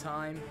wrong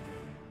time.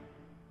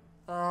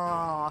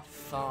 Ah, oh,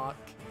 fuck.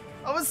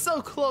 I was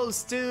so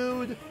close,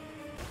 dude.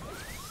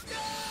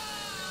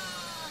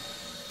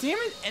 Damn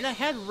it, and I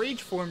had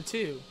rage form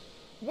too.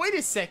 Wait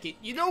a second,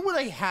 you know what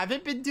I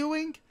haven't been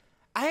doing?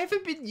 I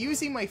haven't been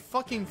using my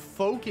fucking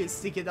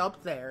focus to get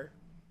up there.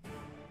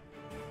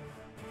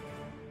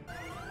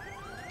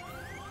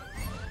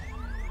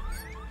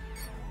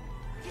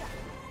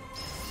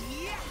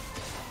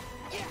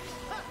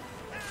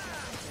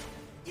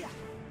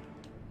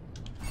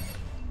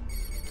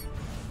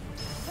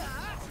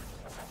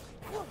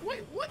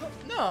 Wait, what?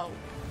 No.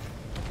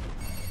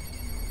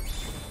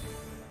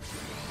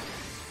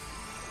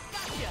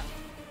 Gotcha.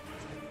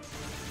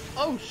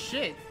 Oh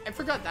shit, I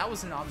forgot that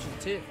was an option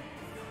too.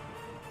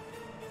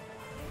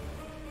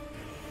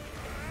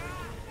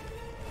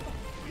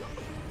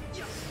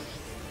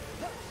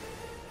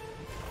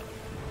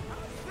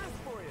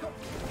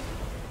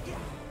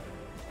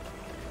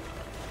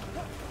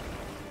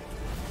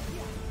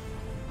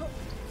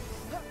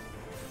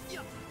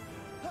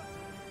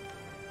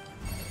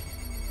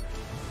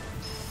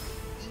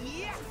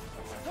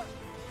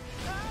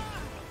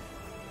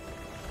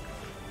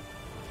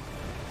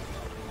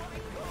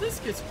 This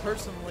gets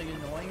personally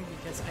annoying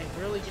because I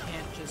really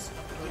can't just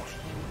approach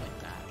him like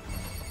that.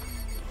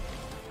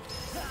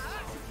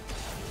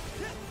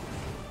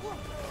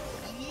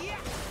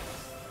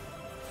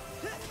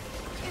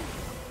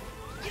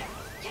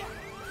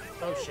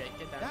 Oh shit,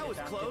 get down, That get was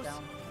down, close. get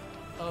down.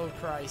 Oh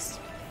Christ.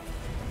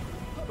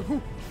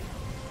 Ooh.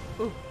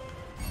 Ooh.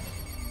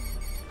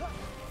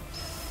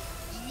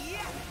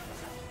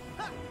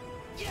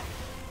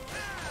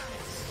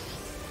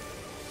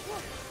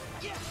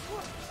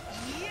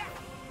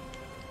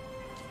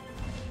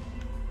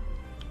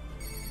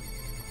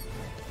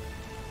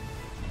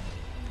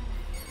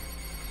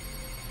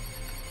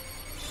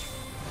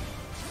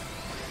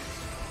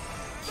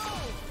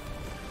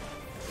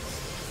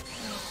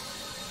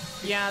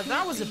 Yeah,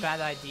 that was a bad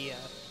idea.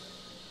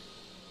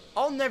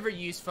 I'll never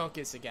use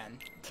focus again.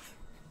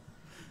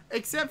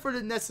 Except for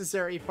the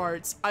necessary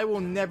parts, I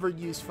will never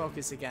use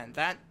focus again.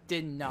 That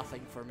did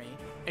nothing for me.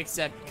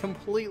 Except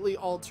completely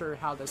alter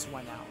how this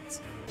went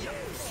out.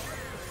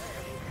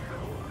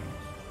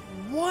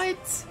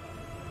 What?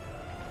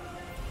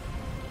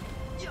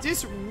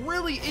 This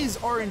really is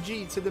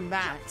RNG to the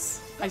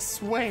max. I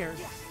swear.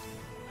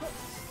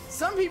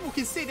 Some people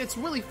can say that's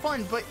really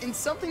fun, but in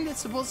something that's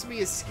supposed to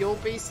be as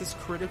skill-based as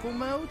critical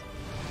mode,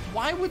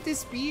 why would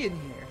this be in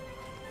here?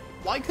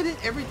 Why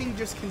couldn't everything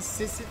just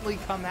consistently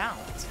come out?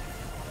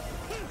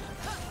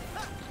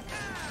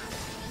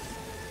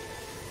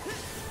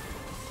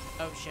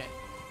 Oh shit.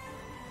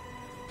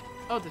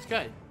 Oh, that's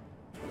good.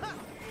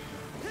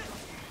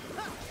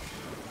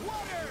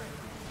 Water.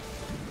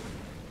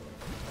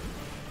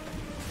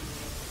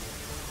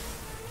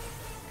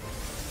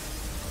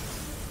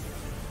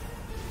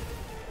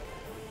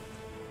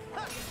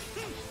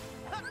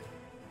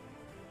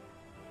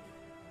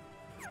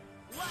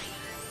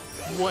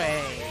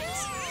 Wait.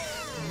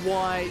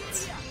 What?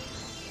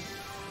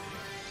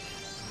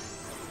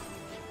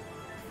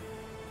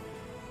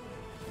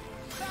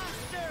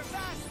 Faster,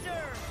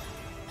 faster.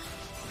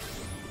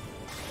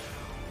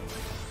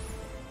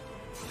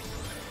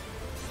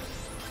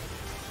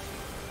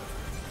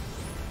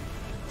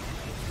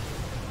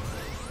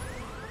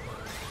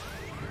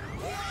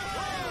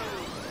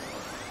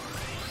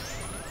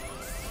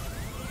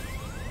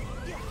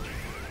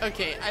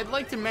 Okay, I'd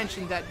like to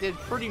mention that did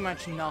pretty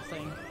much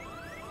nothing.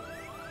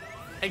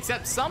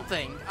 Except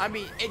something. I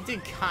mean, it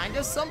did kind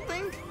of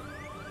something.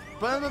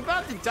 But I'm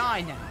about to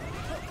die now.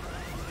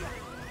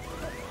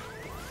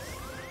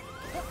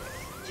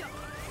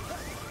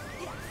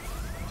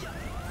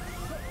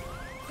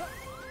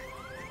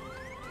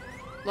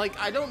 Like,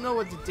 I don't know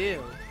what to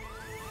do.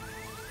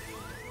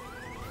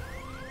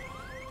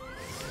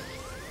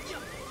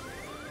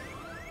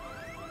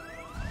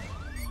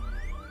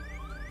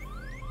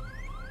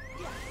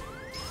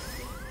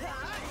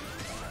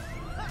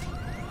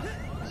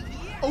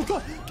 Oh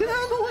god, get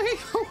out of the way!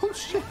 Oh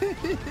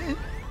shit!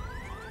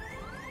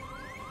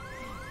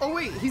 Oh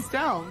wait, he's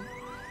down.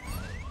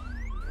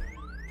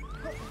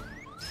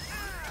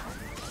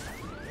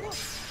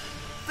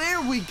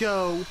 There we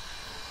go!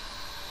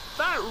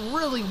 That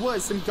really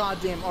was some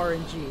goddamn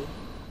RNG.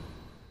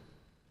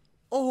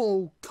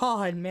 Oh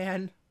god,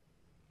 man.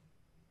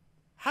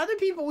 How do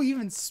people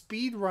even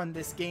speedrun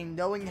this game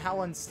knowing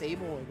how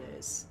unstable it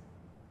is?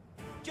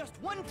 Just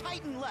one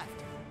Titan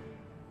left.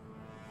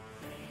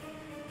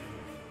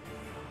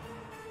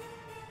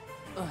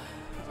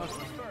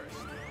 Okay.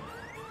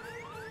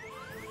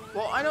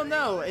 Well, I don't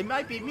know. It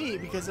might be me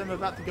because I'm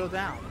about to go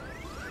down.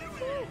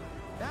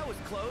 That was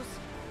close.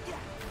 Yeah.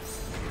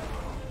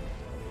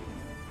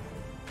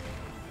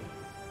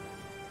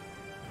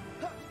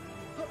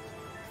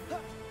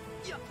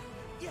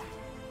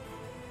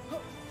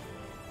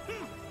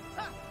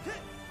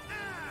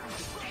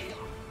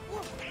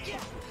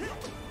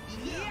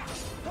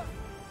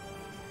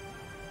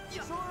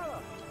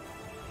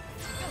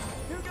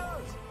 Here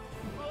goes.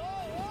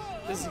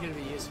 This is gonna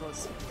be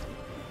useless.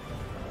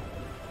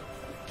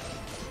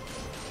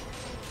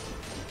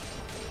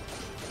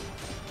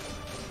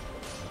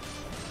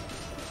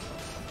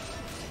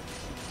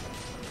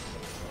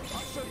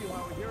 I'll show you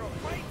how a hero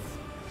fights.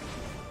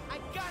 I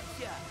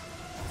gotcha.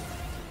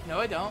 No,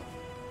 I don't.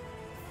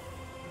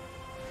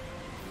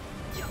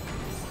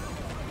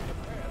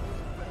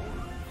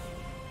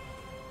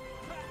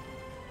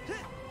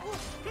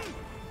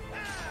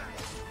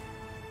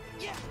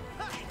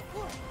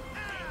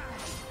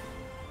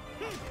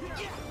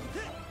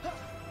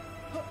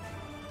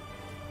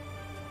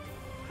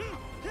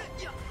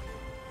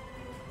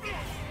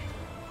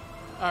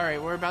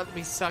 Alright, we're about to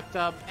be sucked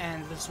up,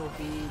 and this will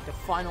be the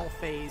final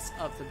phase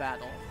of the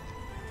battle.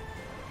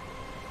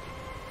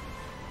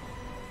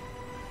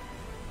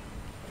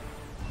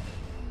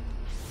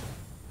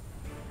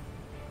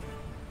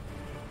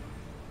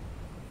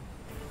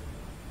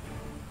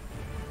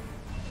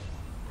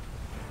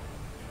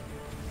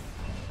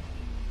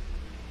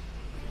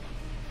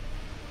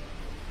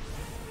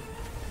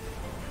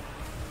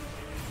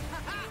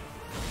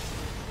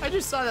 I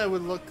just thought that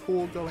would look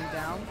cool going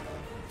down.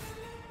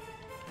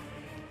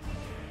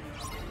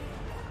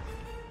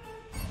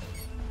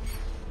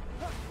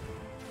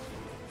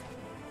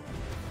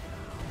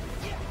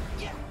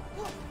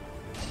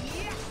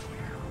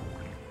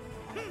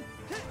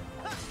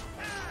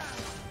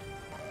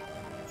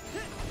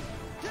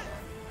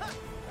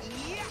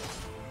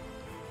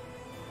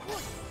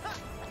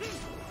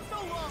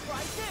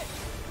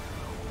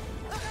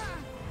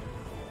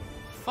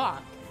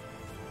 Fuck.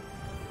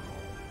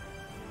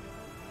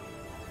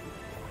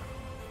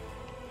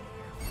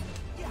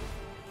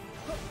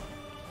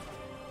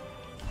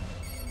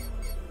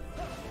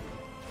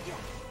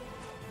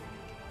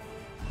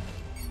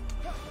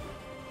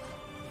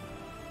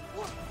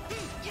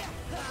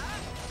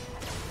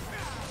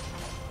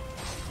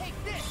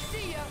 Take this,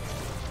 see ya.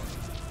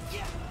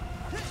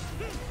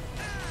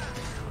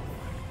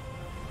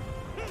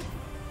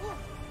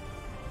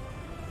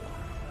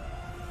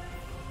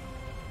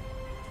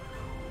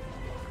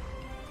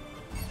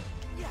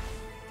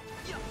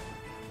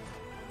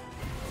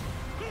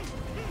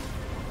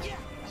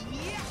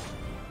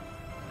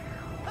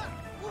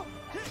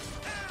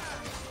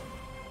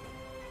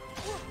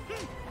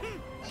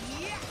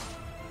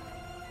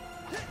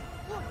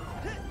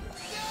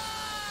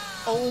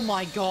 Oh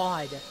my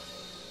god.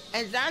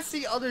 And that's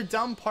the other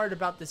dumb part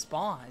about this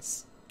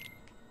boss.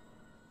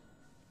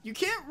 You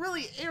can't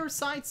really air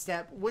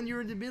sidestep when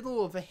you're in the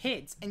middle of a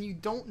hit and you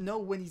don't know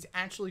when he's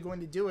actually going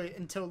to do it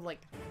until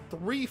like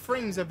 3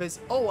 frames of his,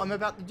 oh, I'm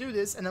about to do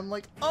this, and I'm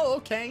like, oh,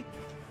 okay.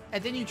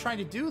 And then you try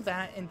to do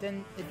that and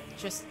then it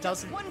just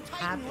doesn't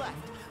happen.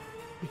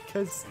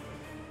 Because,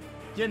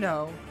 you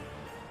know,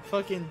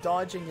 fucking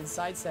dodging and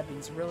sidestepping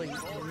is really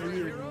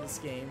weird in this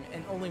game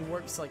and only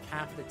works like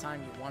half the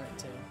time you want it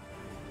to.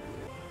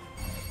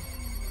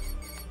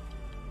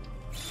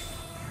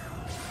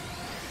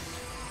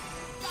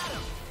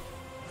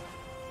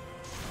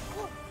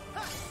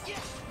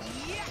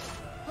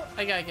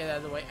 I gotta get out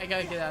of the way. I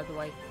gotta get out of the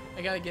way.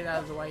 I gotta get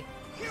out of the way.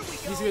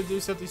 He's gonna do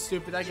something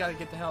stupid. I gotta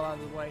get the hell out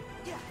of the way.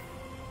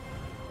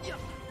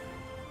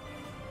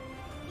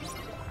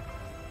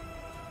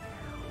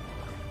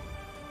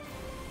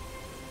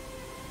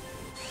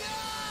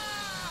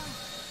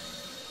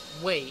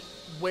 Wait,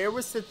 where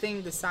was the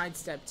thing to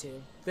sidestep to?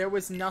 There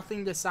was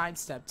nothing to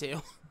sidestep to.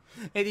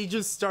 And he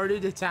just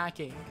started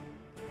attacking.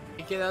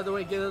 Get out of the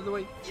way, get out of the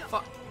way.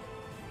 Fuck.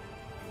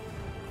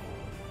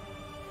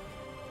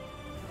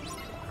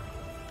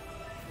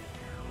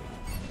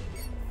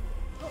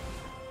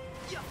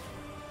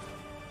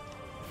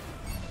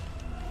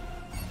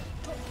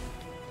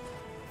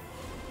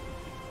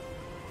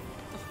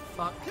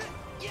 fuck?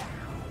 Yeah.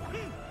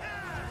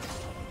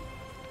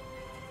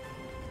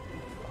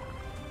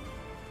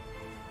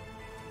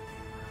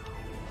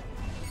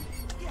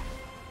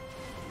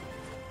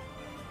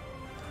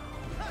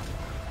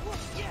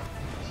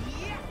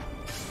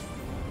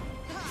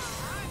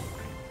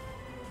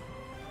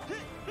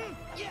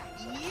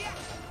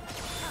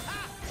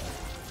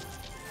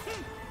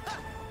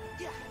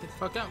 Get the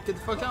fuck out, get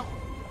the fuck out.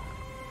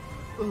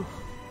 Ooh,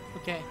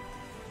 okay.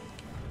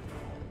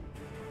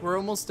 We're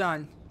almost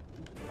done.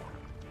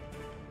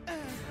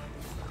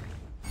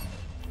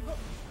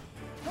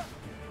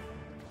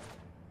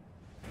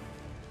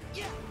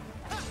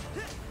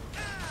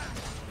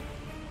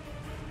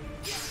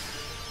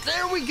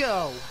 There we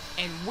go!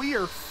 And we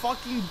are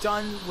fucking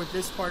done with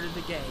this part of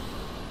the game.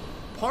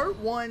 Part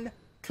 1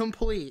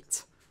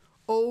 complete.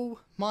 Oh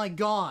my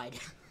god.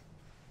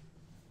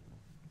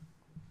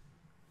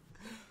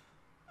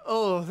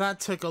 Oh, that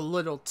took a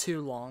little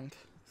too long,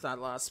 that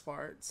last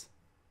part.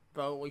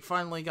 But we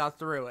finally got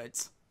through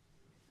it.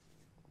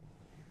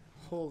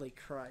 Holy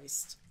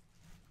Christ.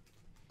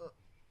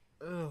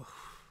 Ugh.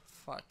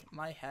 Fuck,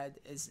 my head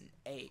is an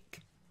ache.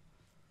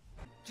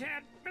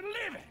 Can't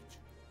believe it!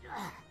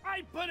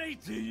 I put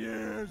 18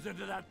 years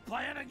into that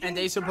plan And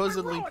they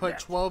supposedly put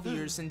 12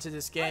 years into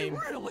this game.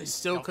 really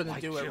Still don't couldn't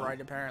like do it you.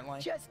 right, apparently.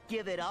 Just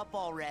give it up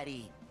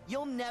already.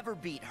 You'll never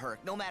beat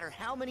Herc, no matter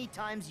how many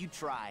times you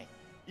try.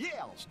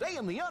 Yeah, stay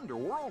in the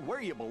underworld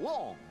where you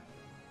belong.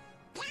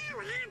 You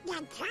have the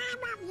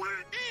time of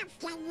your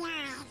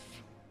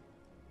afterlife.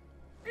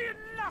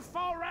 Enough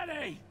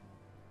already!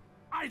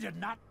 I did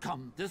not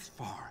come this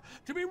far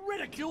to be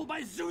ridiculed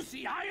by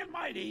Zeusy High and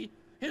Mighty,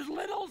 his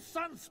little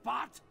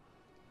sunspot,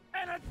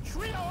 and a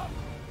trio of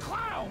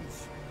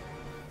clowns!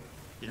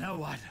 You know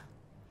what?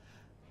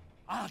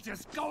 I'll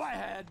just go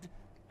ahead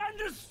and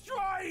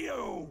destroy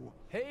you!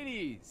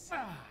 Hades!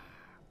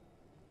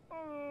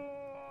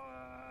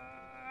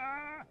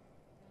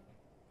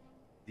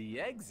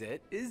 The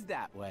exit is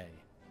that way.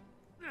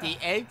 The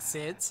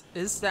exit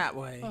is that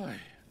way.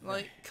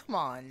 Like, come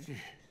on.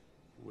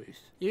 Wait.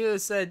 You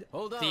said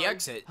Hold on. the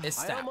exit is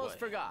I that way. almost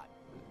forgot.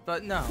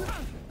 But no,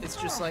 it's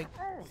just like,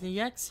 the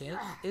exit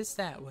is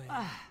that way.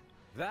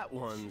 That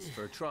one's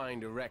for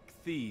trying to wreck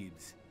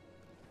Thebes.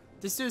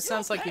 This dude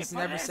sounds like okay he's for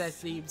never this? said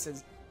Thebes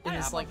in I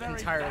his, have like, a very,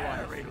 entire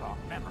life. very long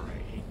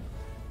memory.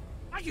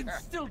 I can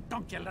still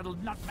dunk your little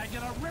nutmeg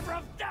in a river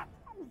of death.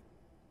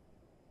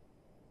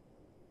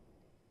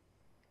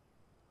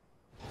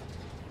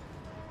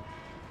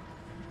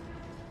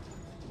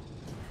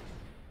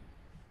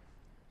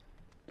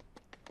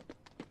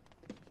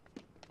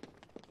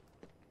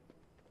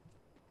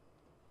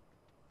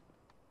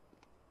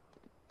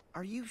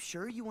 Are you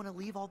sure you want to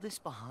leave all this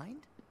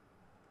behind?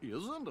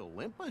 Isn't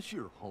Olympus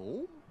your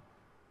home?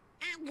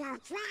 And your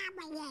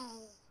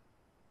family.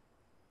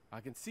 I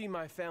can see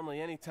my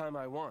family anytime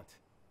I want.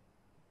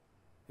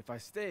 If I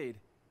stayed,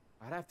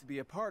 I'd have to be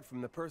apart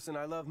from the person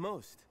I love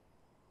most.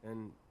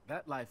 And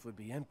that life would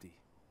be empty.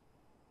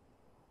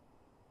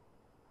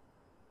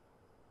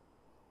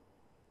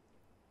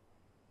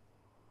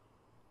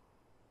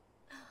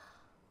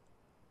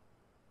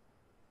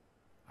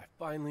 I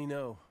finally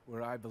know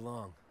where I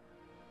belong.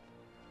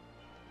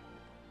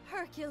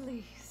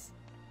 Hercules.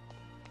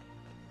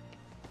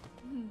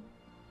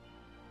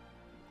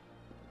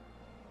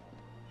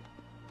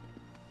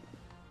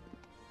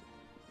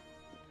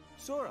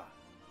 Sora,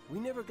 we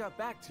never got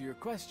back to your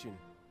question.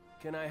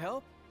 Can I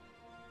help?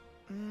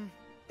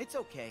 It's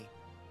okay.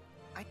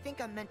 I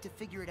think I'm meant to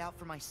figure it out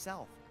for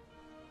myself.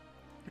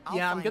 Yeah, I'll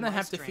I'm find gonna my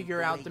have to strength figure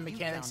the out way the you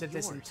mechanics found of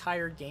this yours.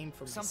 entire game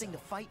for Something to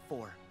myself. fight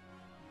for.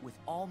 With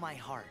all my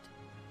heart.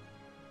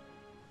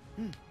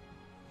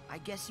 I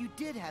guess you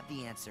did have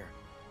the answer.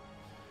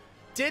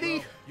 Did he?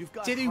 Well, you've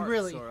got Did he heart,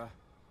 really? Sora.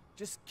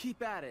 Just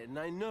keep at it, and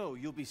I know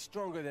you'll be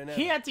stronger than ever.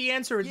 He had the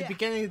answer at the Yeah,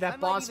 beginning of I that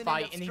might boss even end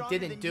fight, up and he stronger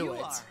didn't than do you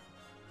it. are.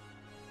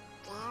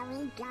 There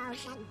he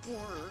goes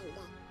again.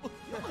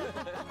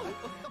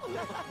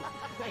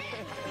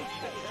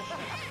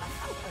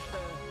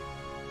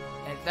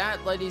 And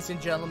that, ladies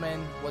and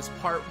gentlemen, was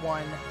part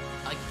 1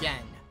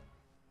 again.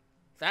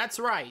 That's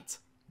right.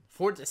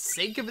 For the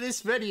sake of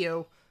this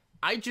video,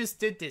 I just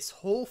did this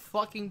whole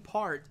fucking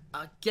part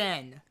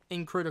again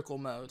in critical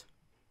mode.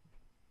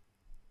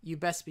 You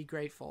best be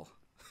grateful.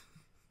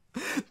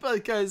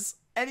 Because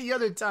any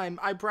other time,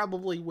 I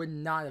probably would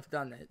not have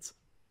done it.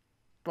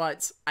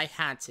 But I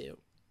had to.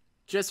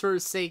 Just for the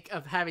sake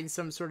of having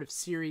some sort of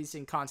series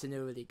and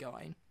continuity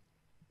going.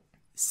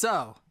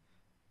 So,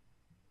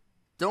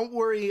 don't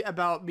worry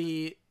about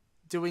me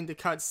doing the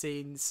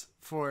cutscenes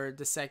for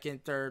the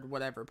second, third,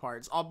 whatever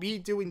parts. I'll be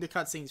doing the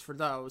cutscenes for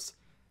those.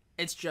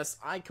 It's just,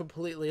 I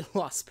completely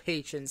lost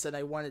patience and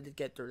I wanted to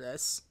get through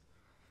this.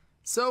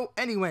 So,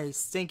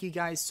 anyways, thank you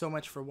guys so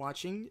much for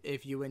watching.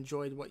 If you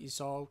enjoyed what you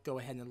saw, go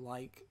ahead and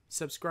like,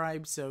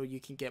 subscribe so you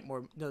can get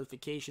more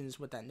notifications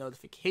with that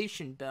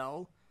notification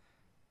bell.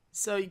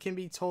 So you can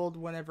be told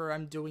whenever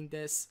I'm doing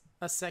this,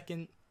 a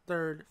second,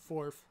 third,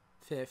 fourth,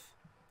 fifth,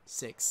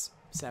 sixth,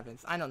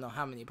 seventh. I don't know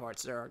how many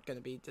parts there are going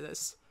to be to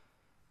this.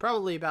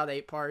 Probably about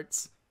 8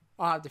 parts.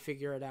 I'll have to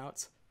figure it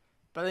out.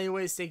 But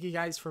anyways, thank you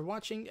guys for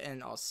watching,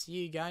 and I'll see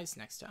you guys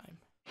next time.